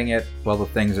setting it while the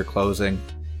things are closing,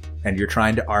 and you're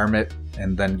trying to arm it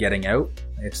and then getting out.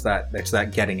 It's that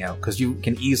getting out, because you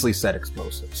can easily set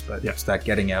explosives, but Yeah. it's that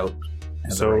getting out. at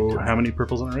the So right time. how many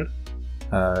purples and a red?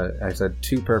 I said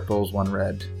 2 purples, 1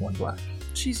 red, 1 black.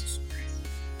 Jesus Christ.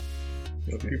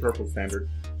 2 purple standard.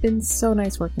 Been so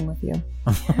nice working with you.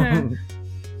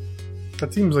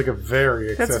 That seems like a very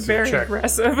That's excessive very check.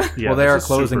 aggressive. Yeah, Well, they are this is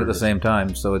closing super- at the same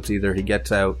time, so it's either he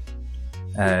gets out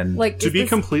and Like, To is be this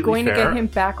completely going to fair- get him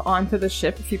back onto the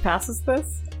ship if he passes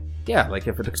this? yeah, like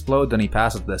if it explodes and he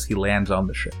passes this, he lands on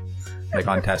the ship, like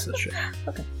on Tessa's ship.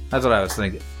 Okay. That's what I was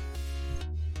thinking.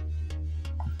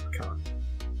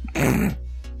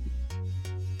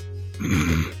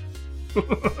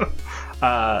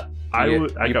 I You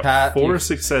got pat- 4 you-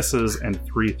 successes and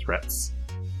 3 threats.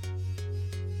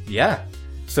 Yeah.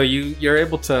 So you're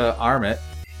able to arm it,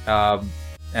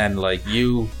 and like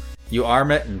you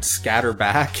arm it and scatter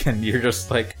back, and you're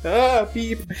just like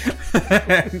beep,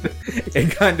 and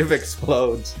it kind of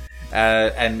explodes,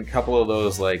 and a couple of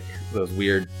those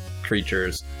weird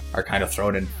creatures are kind of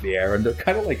thrown into the air, and they're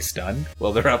kind of like stunned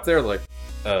while they're up there, like.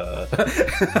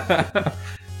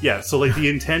 Yeah, so like the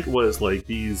intent was like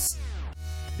these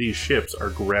ships are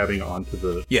grabbing onto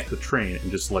the train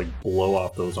and just like blow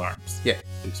off those arms. Yeah.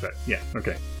 Expect. Yeah.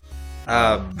 Okay.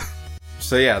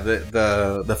 So yeah,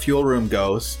 the fuel room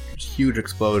goes, huge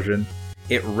explosion.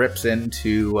 It rips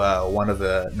into one of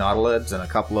the nautilids, and a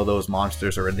couple of those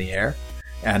monsters are in the air,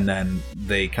 and then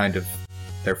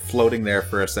they're floating there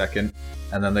for a second,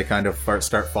 and then they kind of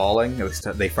start falling.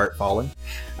 They fart falling.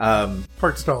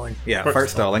 Fart stalling. Yeah, fart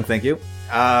stalling. Thank you.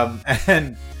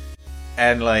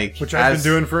 And like Which I've been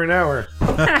doing for an hour.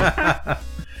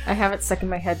 I have it stuck in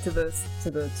my head to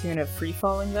the tune of Free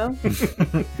Falling, though.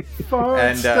 Fart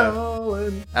And,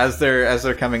 stalling. as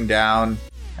they're coming down,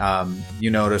 you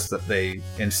notice that they,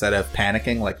 instead of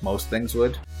panicking like most things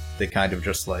would, they kind of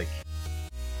just like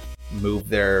move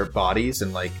their bodies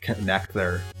and like connect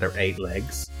their 8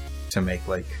 legs to make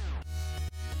like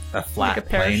a flat Like a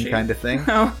plane parachute. kind of thing,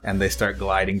 Oh, and they start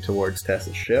gliding towards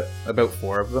Tessa's ship. About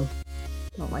 4 of them.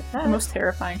 Don't like the that. most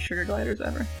terrifying sugar gliders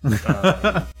ever.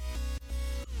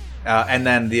 And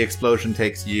then the explosion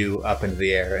takes you up into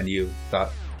the air, and you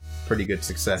got pretty good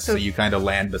success. So you kind of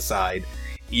land beside.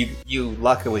 You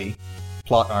luckily,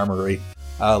 plot armory,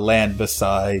 land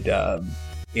beside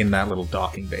in that little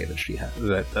docking bay that she had.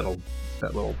 That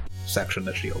little section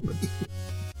that she opened.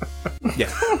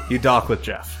 Yeah, you dock with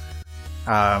Jeff.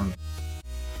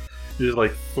 Just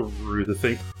like through the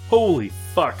thing. Holy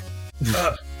fuck!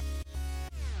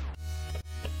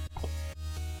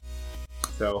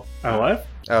 So I'm alive.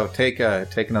 Oh, take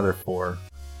another 4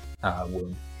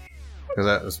 wound, because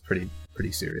that was pretty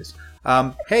serious.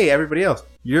 Hey, everybody else,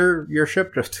 your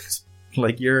ship just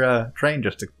your train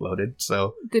just exploded.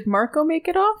 So Did Marco make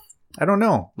it off? I don't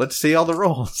know. Let's see all the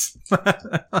rolls.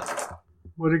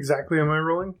 What exactly am I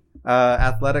rolling?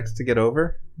 Athletics to get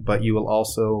over, but you will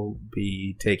also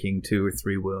be taking 2 or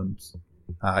 3 wounds.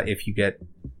 If you get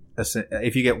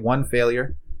 1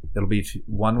 failure, it'll be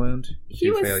 1 wound.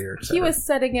 2 failure. He was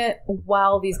setting it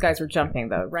while these guys were jumping,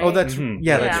 though, right? Oh, that's Mhm.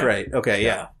 that's Yeah. right. Okay,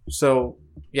 yeah. So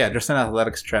yeah, just an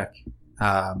athletics check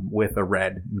with a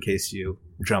red in case you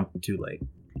jump too late.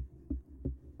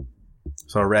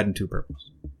 So a red and 2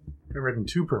 purples. I read in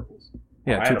 2 purples.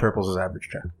 Yeah, I 2 had a- purples is average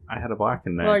check. I had a black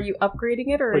in there. Well, are you upgrading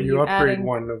it, or are But you upgrade adding...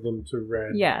 one of them to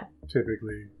red, Yeah.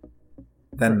 typically.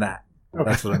 Then that. Okay.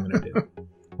 That's what I'm going to do.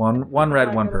 One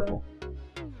red, 1 purple.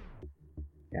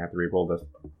 I have to re-roll this.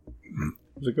 It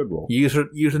was a good roll. Use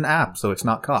an app so it's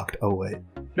not cocked. Oh wait.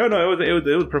 No,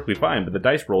 it was perfectly fine. But the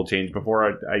dice roll changed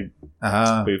before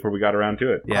before we got around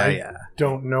to it. Yeah, I- yeah.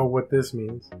 Don't know what this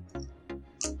means.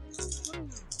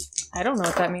 I don't know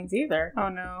what that means either. Oh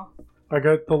no. I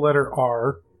got the letter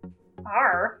R.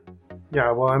 R.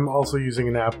 Yeah, well, I'm also using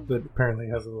an app that apparently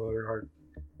has the letter R.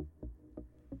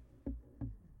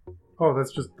 Oh,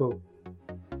 that's just the...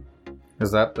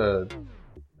 Is that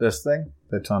this thing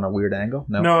that's on a weird angle?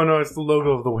 No. No, it's the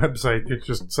logo of the website. It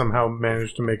just somehow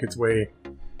managed to make its way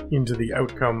into the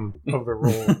outcome of the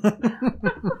roll.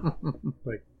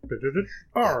 Like,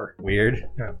 R. Weird.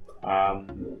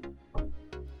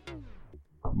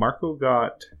 Marco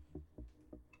got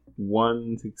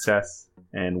 1 success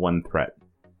and 1 threat.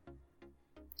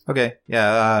 Okay,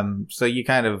 yeah. So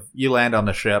you land on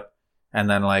the ship, and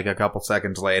then like a couple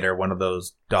seconds later, one of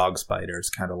those dog spiders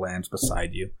kind of lands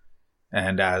beside you,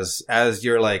 and as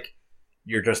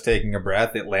you're just taking a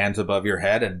breath, it lands above your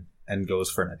head and goes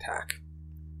for an attack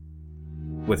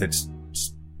with its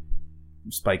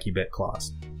spiky bit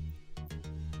claws.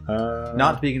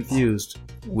 Not to be confused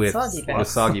with Soggy bits. with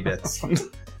soggy bits.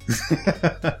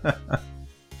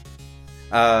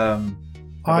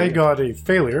 I got a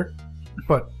failure,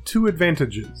 but 2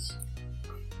 advantages.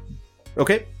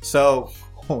 Okay, so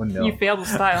oh no. You failed the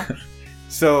style.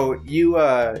 So you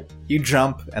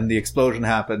jump and the explosion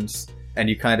happens and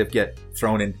you kind of get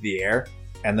thrown into the air,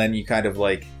 and then you kind of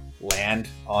like land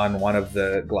on one of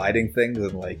the gliding things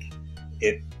and like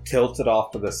it tilts it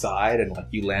off to the side and like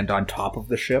you land on top of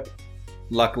the ship.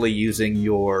 Luckily using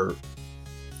your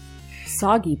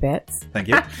Soggy bits. thank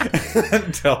you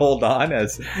to hold on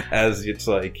as it's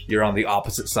like you're on the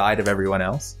opposite side of everyone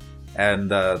else, and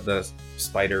the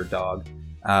spider dog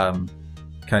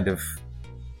kind of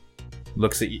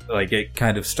looks at you, like it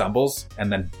kind of stumbles and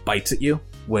then bites at you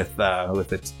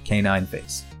with its canine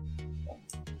face.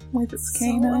 With its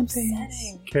canine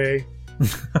face. Okay.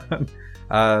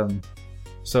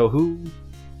 So who?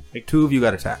 Like, two of you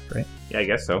got attacked, right? Yeah, I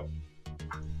guess so.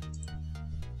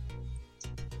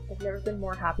 I've never been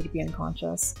more happy to be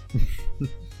unconscious.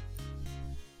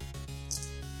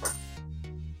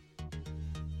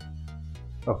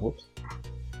 Oh, whoops!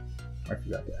 I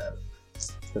forgot to add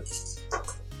it.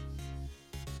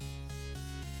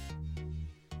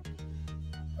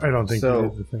 I don't think So- you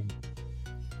did the thing.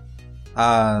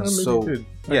 Uh, Maybe so you did.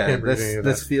 I yeah, can't read any of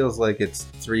this that. feels like it's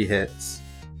 3 hits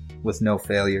with no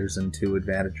failures and 2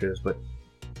 advantages, but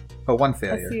one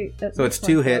failure. So it's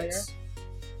 2 hits,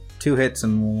 2 hits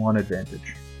and 1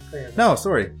 advantage. No,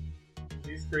 sorry.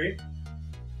 These 3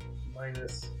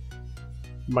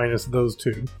 minus those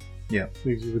 2. Yeah.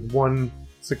 Leaves you with 1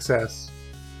 success,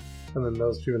 and then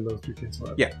those 2 and those 2 cancel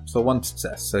out. Yeah, so 1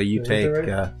 success. So you Is take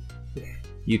that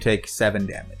you take 7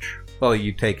 damage. Well,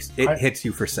 it I- hits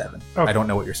you for 7. Okay. I don't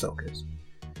know what your soak is.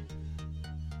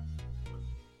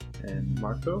 And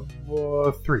Marco?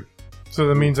 3. So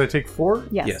that means I take 4.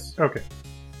 Yes. Okay.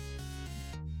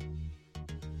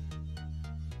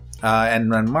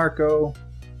 And then Marco,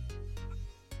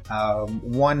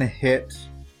 1 hit.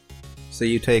 So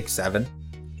you take 7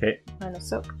 Okay. Minus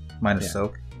soak. minus Yeah.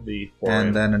 soak. The 4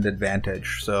 And then an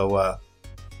advantage. So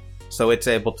it's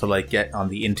able to like get on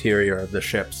the interior of the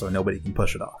ship, so nobody can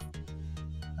push it off.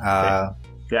 yeah,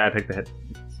 I take the hit.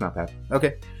 It's not bad.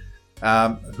 Okay.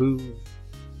 Who?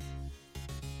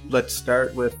 Let's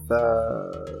start with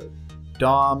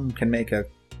Dom. Can make a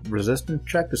resistance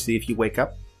check to see if you wake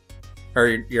up, or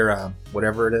your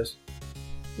whatever it is.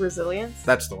 Resilience?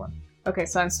 That's the one. Okay,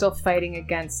 so I'm still fighting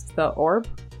against the orb?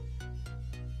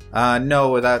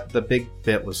 No, that the big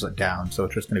bit was down, so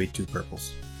it's just going to be 2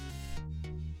 purples.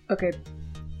 Okay,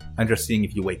 I'm just seeing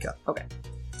if you wake up. okay.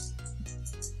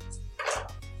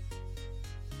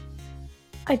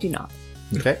 I do not.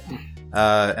 Okay.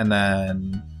 And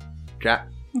then Jack.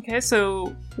 Okay,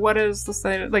 so what is the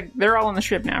state? Like, they're all on the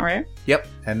ship now, right? Yep.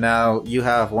 And now you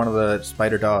have one of the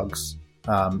spider dogs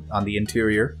on the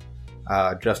interior,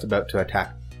 just about to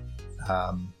attack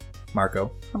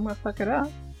Marco. I'm gonna fuck it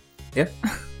up. Yeah,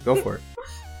 go for it.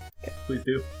 Please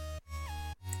do.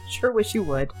 Sure wish you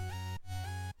would.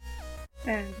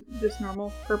 And just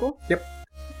normal purple?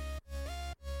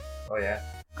 Oh yeah.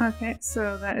 Okay,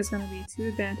 so that is gonna be 2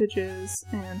 advantages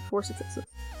and 4 successes.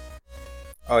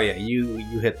 Oh yeah. You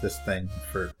hit this thing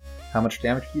for how much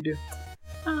damage do you do?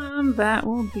 That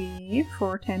will be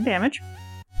for 10 damage.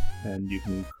 And you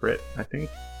can crit, I think.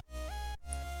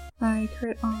 I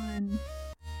crit on...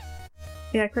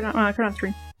 Yeah, I crit on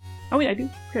 3. Oh wait, I do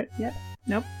crit. Yep.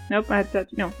 Nope. I had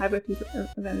that. No, I have 2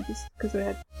 advantages because I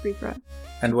had 3 threat.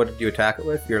 And what did you attack it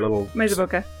with? Your little. My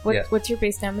Zaboka. Yeah. What's your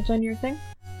base damage on your thing?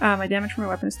 My damage from my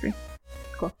weapon is 3.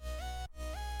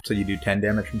 So you do 10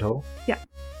 damage in total. Yeah.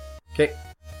 Okay.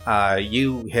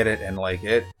 You hit it and like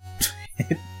it,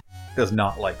 it does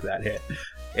not like that hit.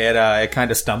 It kind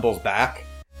of stumbles back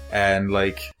and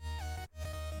like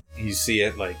you see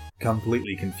it like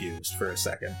completely confused for a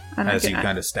second And as I you can,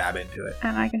 kind of stab into it.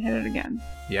 and I can hit it again.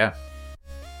 Yeah.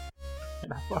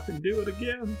 And I fucking do it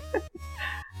again. Fuck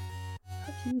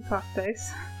you, cock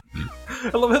dice.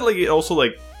 I love it. Like it also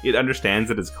like it understands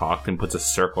that it's cocked and puts a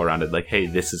circle around it. Like, hey,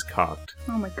 this is cocked.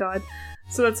 Oh my god.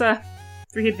 So that's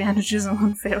 3 advantages and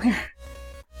 1 failure.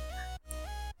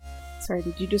 Sorry,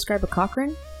 did you describe a cock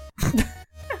ring?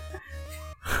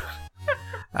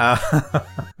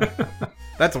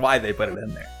 That's why they put it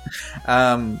in there.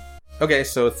 Okay,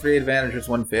 so 3 advantages,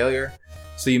 1 failure.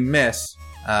 So you miss,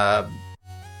 but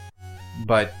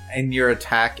in your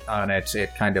attack on it,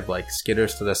 it kind of like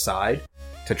skitters to the side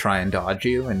to try and dodge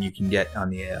you, and you can get on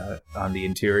the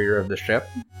interior of the ship.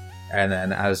 And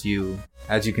then as you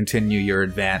continue your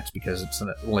advance, because it's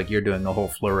like you're doing the whole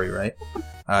flurry, right?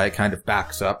 It kind of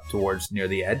backs up towards near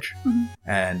the edge, Mhm.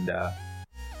 and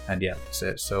yeah, that's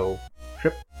it. So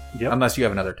trip, Yep. unless you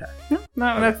have another attack.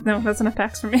 No, that's enough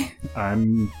attacks for me.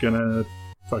 I'm gonna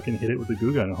fucking hit it with the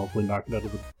goo gun and hopefully knock it out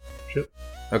of the ship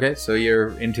Okay, so your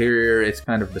interior, it's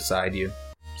kind of beside you,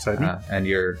 beside me. and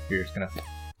you're just gonna.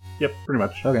 Yep, pretty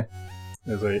much. Okay.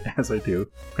 As I do.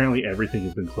 Apparently everything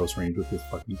has been close range with this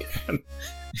fucking gun.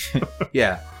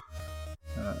 Yeah.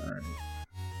 Alright.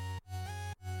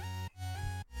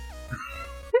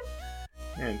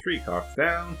 And 3 cocks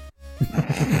down.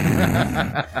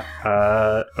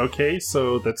 Okay,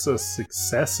 so that's a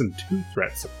success and 2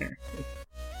 threats apparently.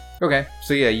 Okay,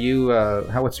 so yeah, you.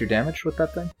 What's your damage with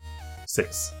that thing?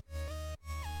 6.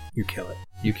 You kill it.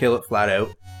 You kill it flat out.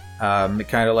 It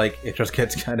kind of like it just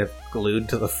gets kind of glued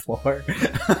to the floor,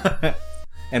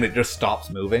 and it just stops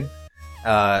moving.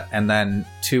 And then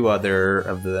 2 other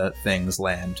of the things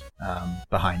land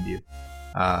behind you.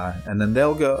 And then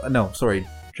they'll go... No, sorry.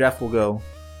 Jeff will go...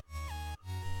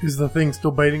 Is the thing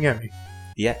still biting at me?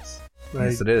 Yes. Right.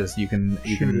 Yes, it is. You can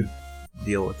Shoot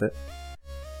deal with it.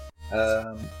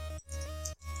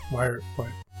 Why?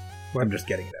 I'm just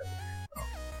getting it out.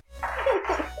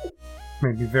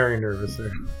 Made me very nervous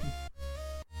there.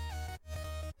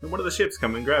 And one of the ships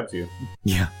comes and grabs you.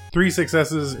 Yeah. 3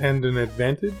 successes and an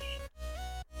advantage.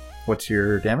 What's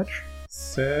your damage?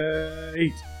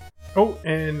 8. Oh,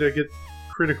 and I get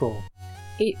critical.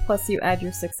 8 plus you add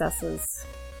your successes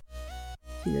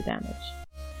to your damage.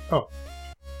 Oh.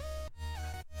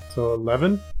 So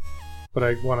 11? But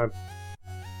I want to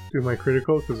do my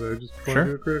critical because I just want Sure. to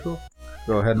do a critical.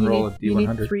 Go ahead and roll a You need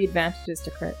D100. 3 advantages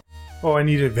to crit. Oh, I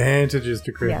need advantages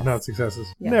to crit, Yes. not successes.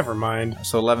 Yes. Never mind.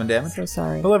 So 11 damage. So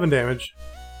sorry. 11 damage.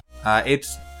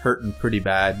 It's hurting pretty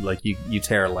bad. Like you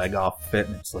tear a leg off of it,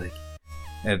 and it's like,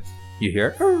 you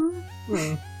hear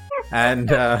it,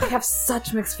 and I have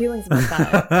such mixed feelings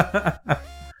about that.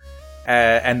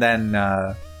 and then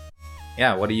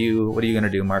yeah. What are you gonna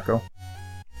do, Marco?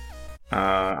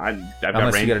 I've got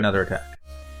Unless range. you get another attack.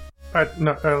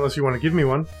 No, unless you want to give me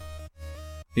one.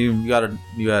 You got I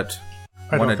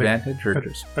one don't think- advantage, or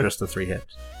I- just the 3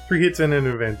 hits? 3 hits and an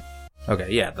advantage.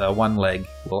 Okay, yeah. The one leg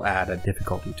will add a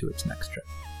difficulty to its next trip.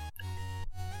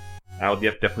 I'll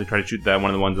definitely try to shoot one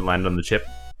of the ones that landed on the ship.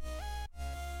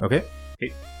 Okay.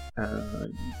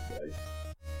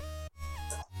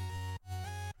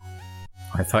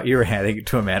 I thought you were handing it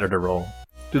to Amanda to roll.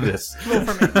 Do this. Roll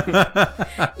for me.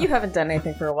 You haven't done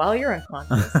anything for a while. You're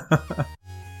unconscious.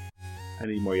 I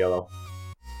need more yellow.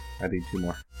 I need 2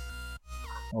 more.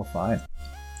 Oh, fine.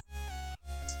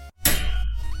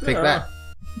 Take that.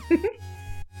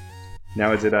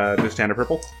 Now is it just standard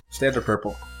purple? Standard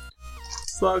purple.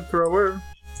 Slug thrower.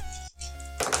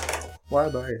 Why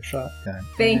buy a shotgun?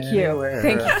 Thank you. Anywhere.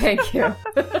 Thank you. Thank you.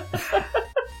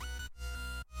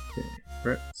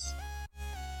 Brits.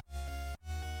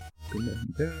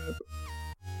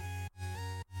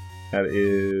 That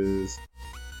is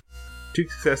 2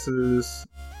 successes.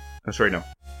 Oh, sorry, no.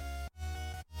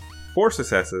 4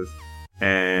 successes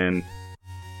and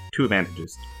 2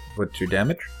 advantages. What's your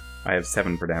damage? I have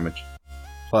 7 for damage.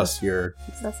 Plus your...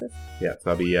 Successes. Yeah,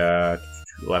 so that'll be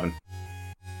 11.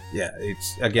 Yeah,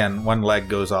 it's... Again, one leg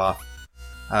goes off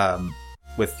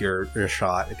with your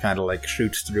shot. It kind of like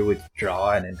shoots through its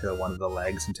jaw and into one of the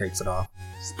legs and takes it off.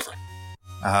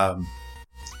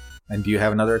 And do you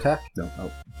have another attack? No.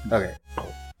 Oh. Okay.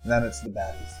 Then it's the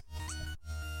baddies.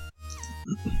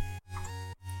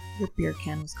 Your beer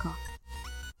can was cocked.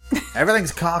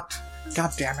 Everything's cocked.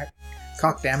 God damn it.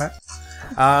 Cock damn it.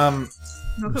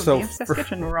 No, So Games's for-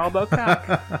 Kitchen, we're all about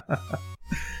cock.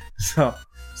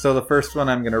 So the first one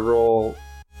I'm going to roll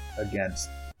against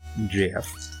Jeff.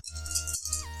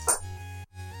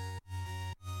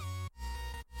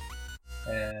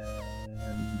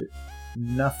 And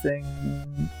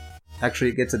nothing...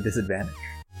 Actually, it gets a disadvantage.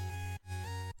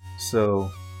 So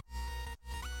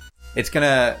it's going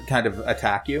to kind of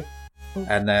attack you.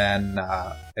 And then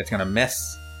it's going to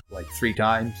miss like 3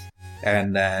 times.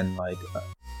 And then like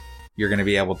you're going to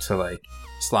be able to like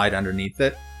slide underneath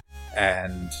it.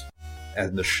 And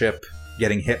the ship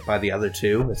getting hit by the other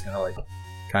 2 is going to like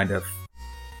kind of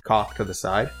cock to the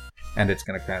side. And it's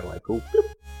going to kind of like go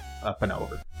bloop, up and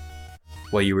over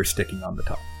while you were sticking on the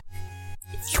top.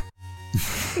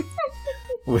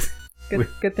 With,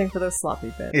 Good thing for those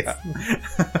sloppy bits. yeah.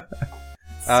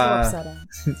 So upsetting.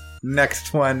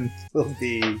 Next one will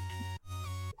be,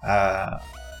 I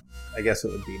guess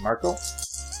it would be Marco.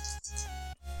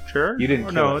 Sure. You didn't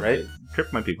Or kill no, it, right?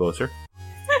 Trip might be closer.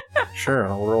 Sure,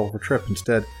 I'll roll for Trip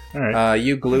instead. All right.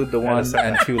 You glued the Add a one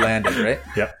setback. and 2 landed, right?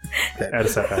 Yep. Okay. Add a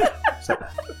setback.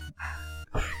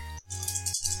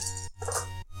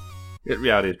 In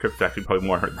reality, Trip's actually probably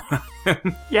more hurt than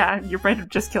him. Yeah, you might have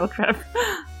just killed Trip.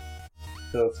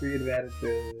 So 3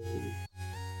 advantages,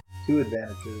 2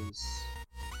 advantages,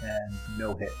 and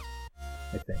no hit,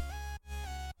 I think.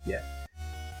 Yeah.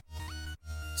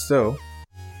 So,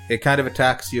 it kind of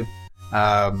attacks you,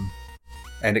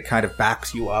 and it kind of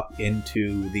backs you up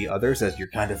into the others as you're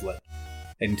kind of like,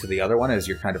 into the other one as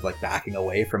you're kind of like backing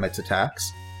away from its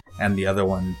attacks, and the other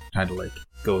one kind of like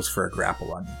goes for a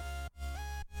grapple on you.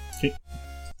 Okay.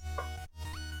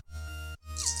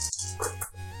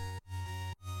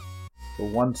 So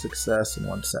 1 success and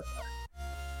 1 setback.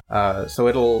 So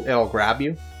it'll grab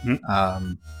you,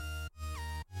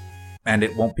 and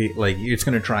it won't be like it's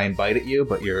going to try and bite at you,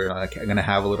 but you're like going to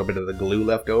have a little bit of the glue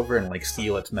left over and like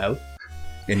seal its mouth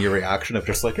in your reaction of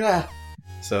just like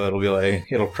So it'll be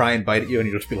like, it'll try and bite at you, and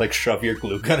you just be like, shove your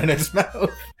glue gun in its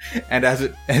mouth. And as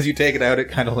you take it out, it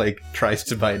kind of like tries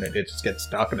to bite, and it just gets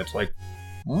stuck, and it's like,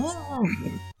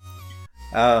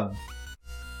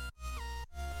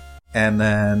 and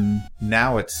then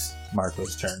now it's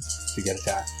Marco's turn to get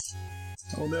attacked.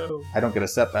 Oh no. I don't get a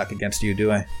setback against you,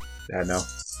 do I? Yeah, no.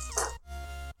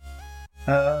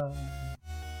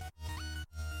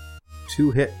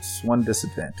 2 hits, 1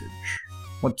 disadvantage.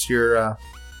 What's your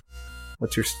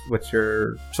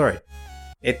sorry.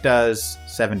 It does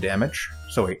 7 damage.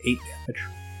 Sorry, 8 damage.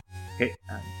 Okay,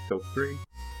 so 3.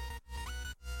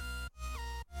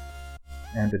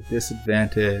 And a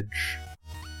disadvantage.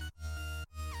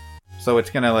 So it's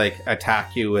gonna like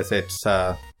attack you with its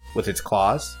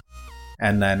claws,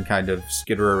 and then kind of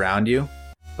skitter around you.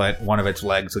 But one of its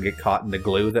legs will get caught in the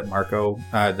glue that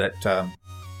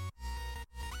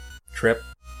Trip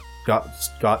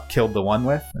got killed the one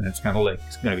with, and it's kind of like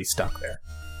it's gonna be stuck there.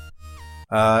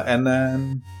 And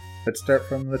then let's start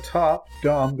from the top.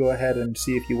 Dom, go ahead and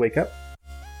see if you wake up.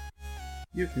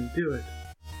 You can do it.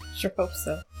 Sure hope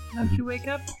so. Don't you wake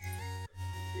up?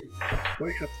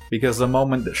 Wake up. Because the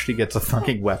moment that she gets a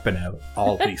fucking weapon out,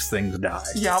 all these things die.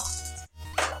 Yup.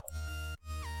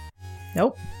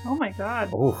 Nope. Oh my god.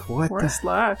 Oh, what Worst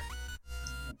luck.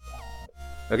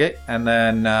 Okay, and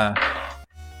then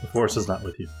The force is not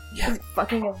with you. It's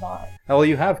fucking a lot. oh, well,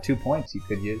 you have 2 points you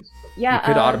could use. Yeah,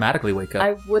 You could automatically wake up.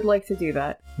 I would like to do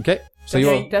that. Okay, so That's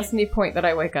you a destiny point that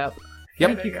I wake up. Yep.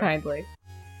 Thank you kindly.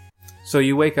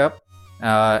 wake up,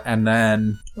 and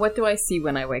then What do I see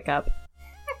when I wake up?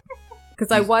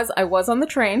 Because I was on the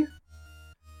train.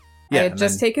 I had and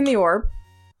just then- taken the orb.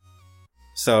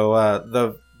 So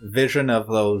the vision of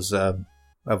those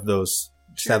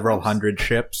several hundred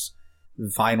ships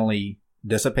finally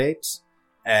dissipates,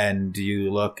 and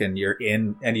you look and you're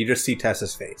in, and you just see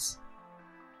Tessa's face,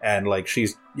 and like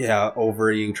she's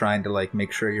over you, trying to like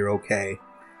make sure you're okay.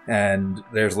 And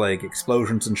there's like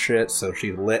explosions and shit, so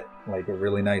she's lit like a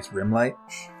really nice rim light.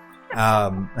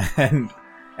 And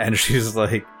she's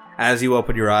like, as you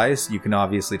open your eyes, you can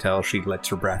obviously tell she lets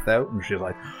her breath out, and she's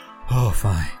like, "Oh,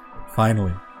 fine,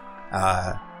 finally."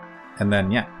 And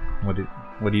then what do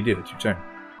you do? It's your turn.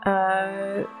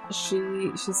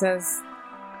 She says,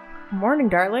 "Morning,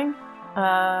 darling.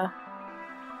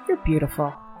 You're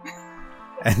beautiful."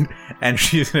 And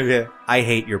she's gonna be, "I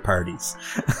hate your parties."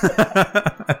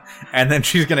 And then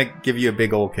she's gonna give you a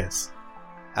big old kiss.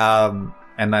 And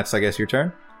that's, I guess, your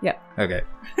turn? Yep. Okay.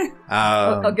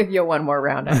 I'll give you one more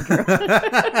round, Andrew.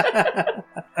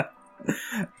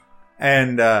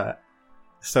 And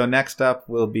so next up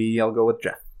will be, I'll go with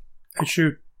Jeff. I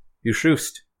shoot. You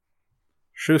shoost.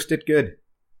 Shoost it good.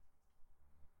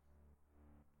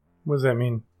 What does that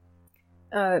mean?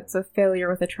 It's a failure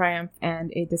with a triumph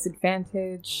and a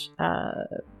disadvantage.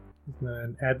 Isn't that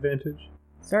an advantage?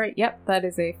 Sorry, yep, that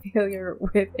is a failure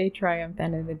with a triumph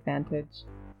and an advantage.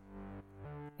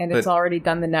 And it's But- already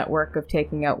done the network of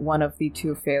taking out one of the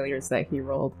 2 failures that he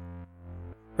rolled.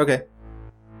 Okay.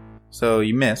 So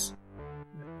you miss.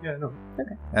 Yeah, no.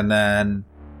 And then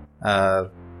a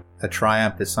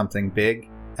triumph is something big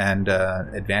and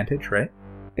advantage, right?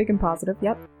 Big and positive,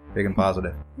 yep. Big and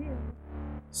positive.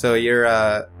 So you're,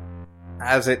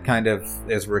 as it kind of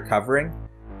is recovering,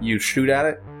 you shoot at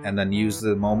it and then use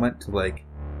the moment to like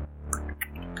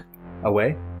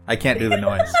away. I can't do the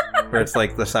noise where it's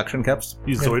like the suction cups.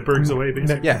 Use Zoidberg's away,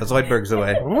 basically. Yeah, Zoidberg's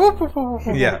away.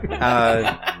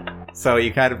 Yeah. So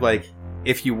you kind of like,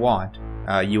 if you want,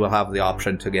 you will have the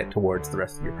option to get towards the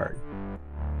rest of your party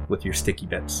with your sticky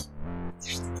bits.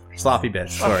 Sloppy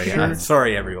bits. Sorry. Sure.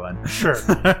 Sorry, everyone. Sure.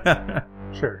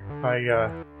 Sure.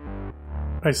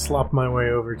 I slop my way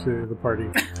over to the party.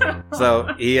 So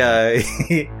he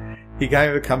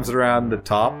kind of comes around the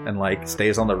top and like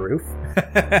stays on the roof.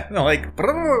 And like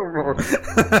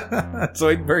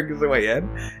Zoidberg is the way in,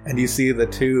 and you see the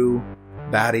 2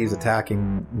 baddies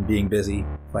attacking, being busy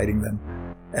fighting them,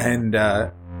 and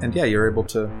yeah, you're able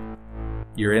to.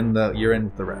 You're in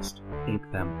with the rest. Ink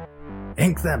them.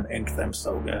 Ink them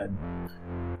so good.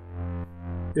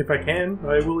 If I can,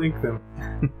 I will ink them.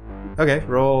 Okay,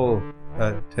 roll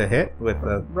to hit with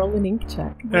a Roll an ink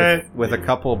check. with a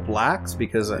couple blacks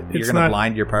because you're It's gonna not-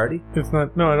 blind your party. It's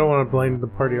not. No, I don't want to blind the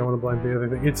party. I want to blind the other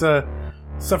thing. It's a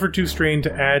suffer 2 strain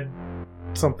to add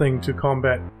something to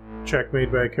combat check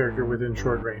made by a character within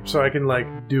short range, so I can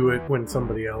like do it when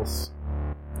somebody else.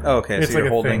 Oh, okay, It's so like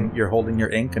a you're thing. holding your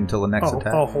ink until the next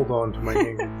attack. I'll hold on to my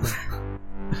ink.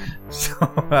 So,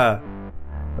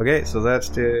 okay, so that's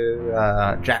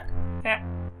to Jack. Yeah.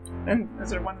 And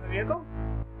is there one in the vehicle?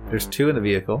 There's 2 in the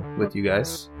vehicle with you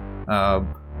guys.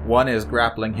 One is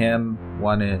grappling him.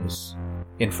 One is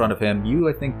in front of him. You,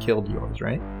 I think, killed yours,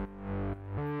 right?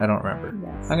 I don't remember.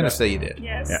 Yes. I'm gonna say you did.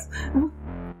 Yes. Yeah.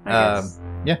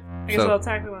 I guess So- I'll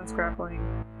attack the one that's grappling.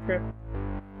 Trip.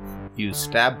 You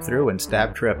stab through and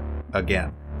stab Trip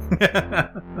again.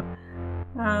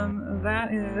 That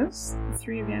is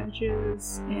 3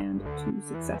 advantages and 2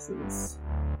 successes.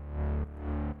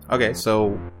 Okay,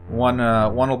 so one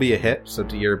will be a hit, so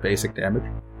to your basic damage.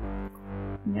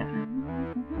 Yeah.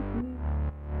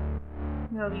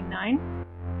 That'll be 9.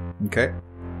 Okay.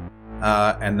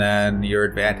 And then your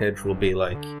advantage will be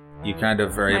like you kind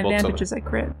of are My able advantage to. is I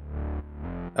crit.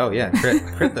 Oh yeah,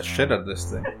 crit the shit out of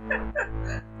this thing.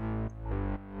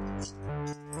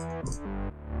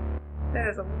 That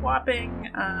is a whopping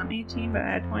 18, but I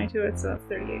had 22, it's a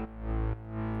 38.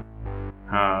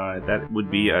 That would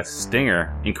be a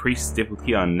stinger. Increase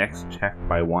difficulty on next check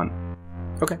by 1.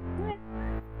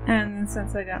 And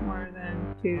since I got more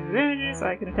than 2 advantages,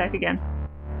 I can attack again.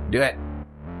 Do it.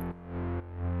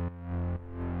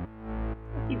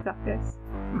 You got this.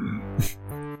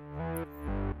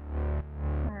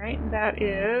 Alright, that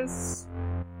is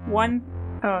 1.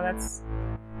 Oh, that's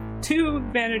 2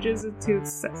 advantages and 2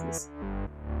 successes.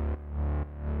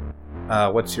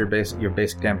 What's your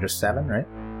basic damage is 7, right?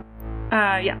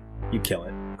 Yeah, You kill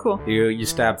it. cool. You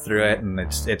stab through it and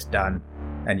it's done,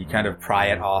 and you kind of pry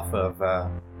it off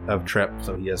of Trip,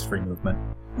 so he has free movement.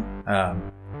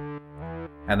 And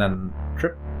then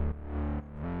Trip.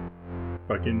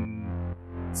 Fucking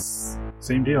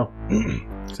same deal.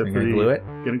 Except You're for gonna glue it.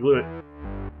 Gonna glue it.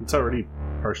 It's already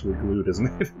partially glued, isn't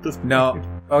it? At this No. point?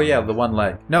 Oh yeah, the one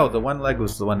leg. No, the one leg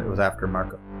was the one that was after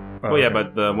Marco. Oh yeah,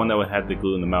 but the one that had the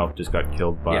glue in the mouth just got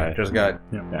killed by Yeah, just got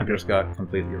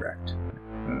completely wrecked.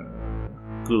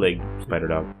 glue leg spider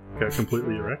dog. Got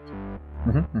completely erect.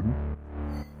 Mm-hmm.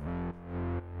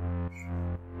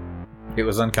 It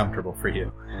was uncomfortable for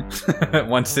you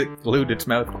once it glued its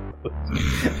mouth.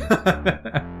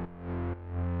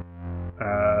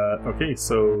 Okay,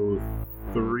 so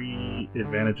 3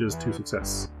 advantages, 2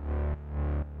 success.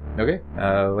 Okay.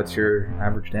 What's your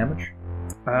average damage?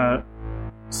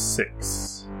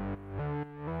 6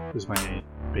 is my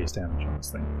base damage on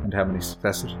this thing. And how many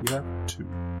successes do you have? 2.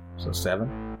 So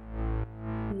 7.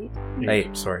 8.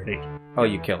 8. Sorry. 8. Oh,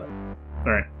 you kill it.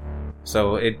 Alright.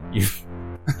 So you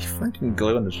fucking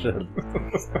gluing the shit.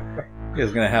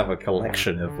 He's gonna have a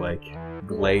collection of like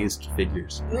glazed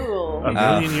figures. A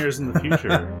million years in the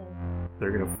future,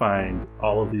 they're going to find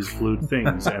all of these glued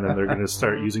things, and then they're going to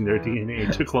start using their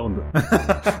DNA to clone them.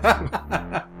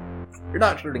 You're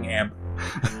not shooting Amber.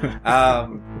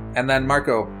 And then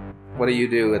Marco, what do you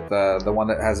do with the one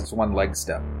that has its one leg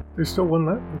step? There's still one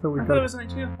left. I thought we I thought it got. was only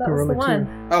 2. That There was were the only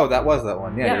one. Oh, that was that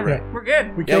one. Yeah, Yeah. you're right. We're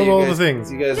good. We Yeah, killed you all guys- the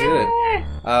things. You guys did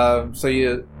it. So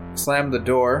you slam the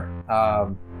door,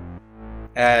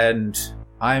 and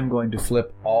I'm going to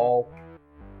flip all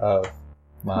of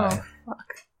my Oh,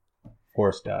 fuck.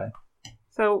 force die.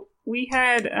 So we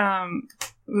had it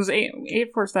was 8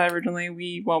 force die originally.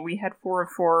 We had 4 of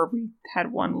 4. We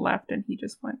had 1 left, and he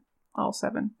just went all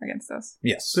 7 against us.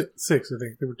 Yes, 6, I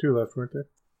think. There were 2 left, weren't there?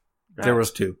 there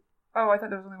was 2. Oh, I thought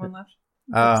there was only 1 left.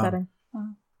 Upsetting.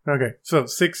 Okay, so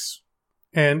 6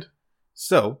 and.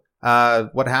 So,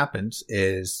 what happens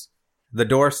is the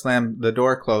door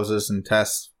closes, and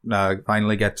Tess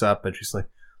finally gets up, and she's like,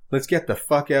 "Let's get the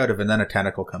fuck out of!" And then a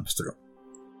tentacle comes through,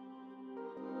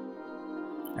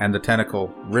 and the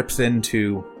tentacle rips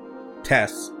into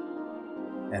Tess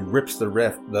and rips the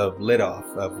lid off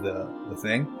of the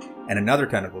thing, and another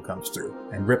tentacle comes through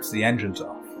and rips the engines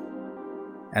off,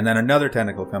 and then another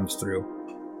tentacle comes through,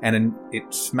 and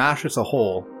it smashes a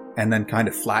hole, and then kind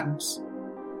of flattens.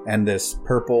 And this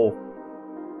purple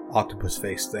octopus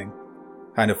face thing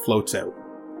kind of floats out.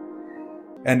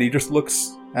 And he just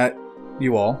looks at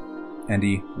you all, and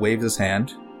he waves his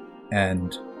hand,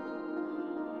 and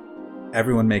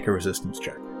everyone make a resistance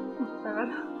check. Bad.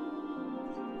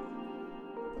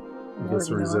 I guess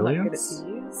resilience?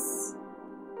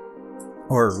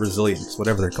 Or resilience,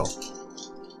 whatever they're called.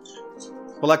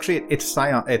 Well, actually, it's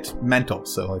mental,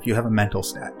 so if you have a mental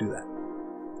stat, do that.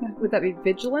 Would that be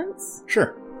vigilance?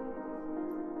 Sure.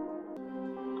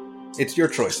 It's your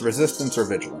choice, resistance or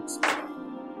vigilance.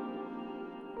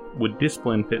 Would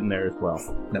discipline fit in there as well?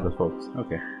 No. Those folks.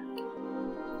 Okay.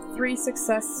 3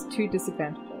 success, 2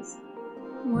 disadvantages.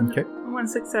 1 Okay. 1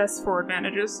 success, 4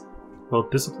 advantages. Well,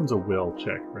 discipline's a will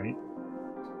check, right?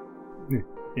 Yeah.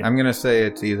 I'm going to say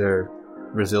it's either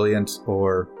resilience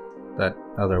or that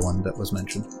other one that was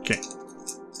mentioned. Okay.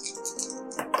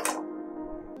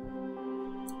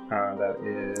 That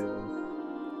is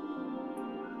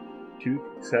 2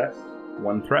 success,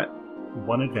 1 threat.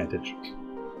 1 advantage.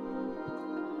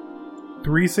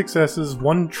 3 successes,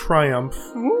 1 triumph,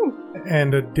 Ooh.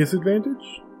 and a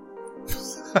disadvantage.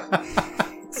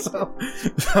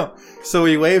 So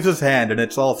he waves his hand and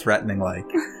it's all threatening like.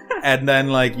 And then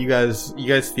like you guys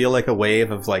feel like a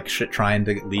wave of like shit trying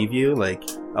to leave you, like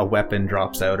a weapon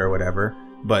drops out or whatever.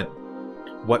 But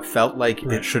what felt like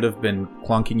it should have been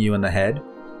clunking you in the head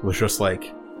was just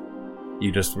like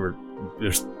you just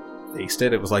faced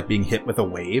it. It was like being hit with a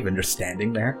wave and just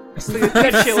standing there. I've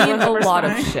seen a lot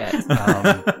of shit.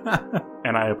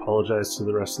 And I apologize to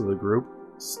the rest of the group.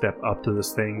 Step up to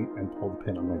this thing and pull the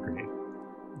pin on my grenade.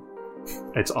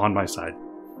 It's on my side.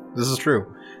 This is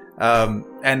true.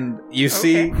 And you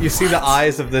see the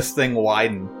eyes of this thing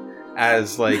widen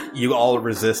as like you all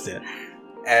resist it.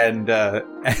 And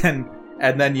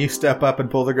then you step up and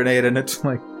pull the grenade and it's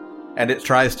like, and it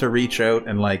tries to reach out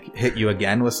and like hit you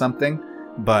again with something,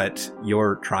 but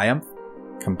your triumph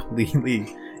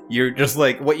completely, you're just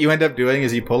like, what you end up doing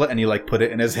is you pull it and you like put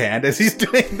it in his hand as he's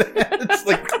doing that. It's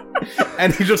like,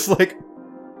 and he just like,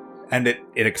 and it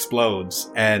explodes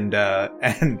and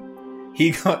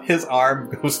his arm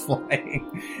goes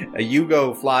flying. You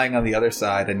go flying on the other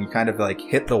side and you kind of like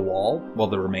hit the wall,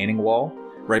 the remaining wall,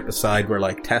 right beside where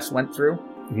like Tess went through.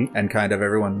 Mm-hmm. And kind of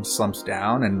everyone slumps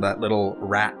down and that little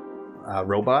rat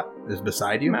robot is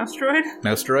beside you. Mouse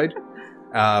droid.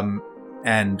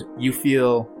 And you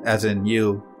feel, as in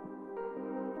you,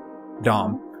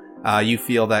 Dom, you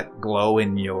feel that glow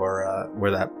in your,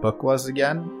 where that book was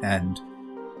again, and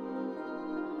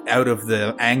out of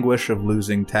the anguish of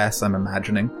losing Tess, I'm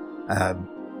imagining,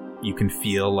 you can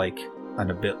feel like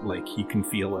you can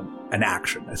feel an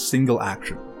action, a single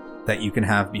action that you can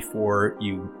have before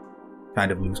you kind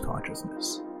of lose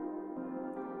consciousness.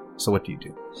 So what do you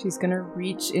do? She's gonna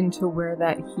reach into where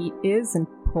that heat is and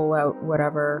pull out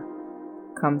whatever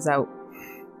comes out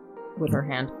with her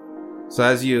hand. So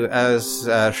as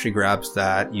she grabs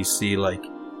that, you see like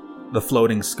the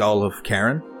floating skull of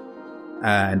Karen,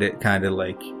 and it kind of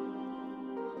like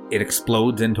it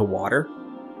explodes into water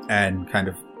and kind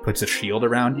of puts a shield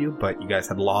around you, but you guys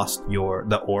had lost the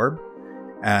orb,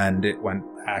 and it went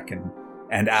back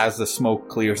and as the smoke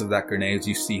clears of that grenade,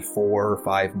 you see 4 or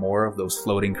 5 more of those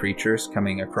floating creatures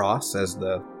coming across as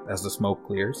the smoke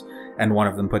clears, and one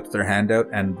of them puts their hand out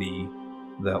and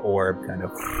the orb kind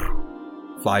of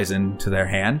flies into their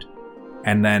hand,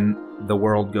 and then the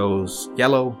world goes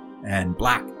yellow and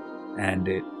black,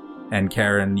 and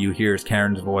Karen, you hear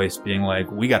Karen's voice being like,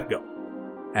 "We gotta go,"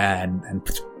 and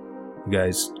you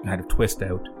guys kind of twist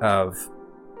out of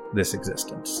this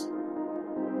existence.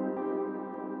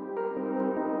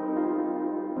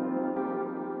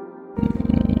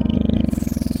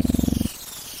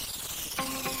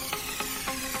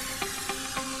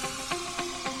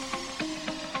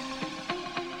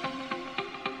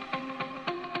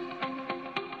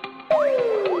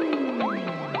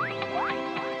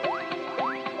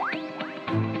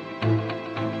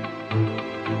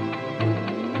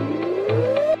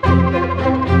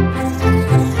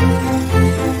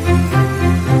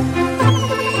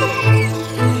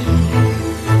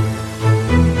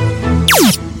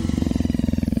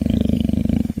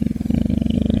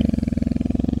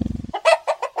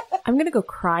 I'm gonna go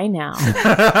cry now.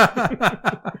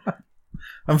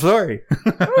 I'm sorry.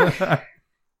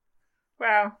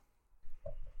 Wow.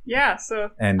 Yeah, so...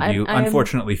 And you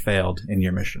unfortunately failed in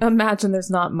your mission. Imagine there's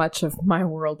not much of my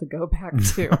world to go back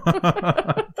to.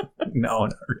 No,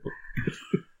 not really.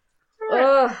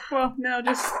 Right. Well, no,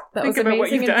 just that think was about what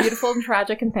amazing you've and done. beautiful and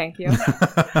tragic, and thank you. All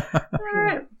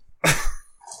right.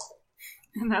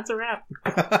 And that's a wrap.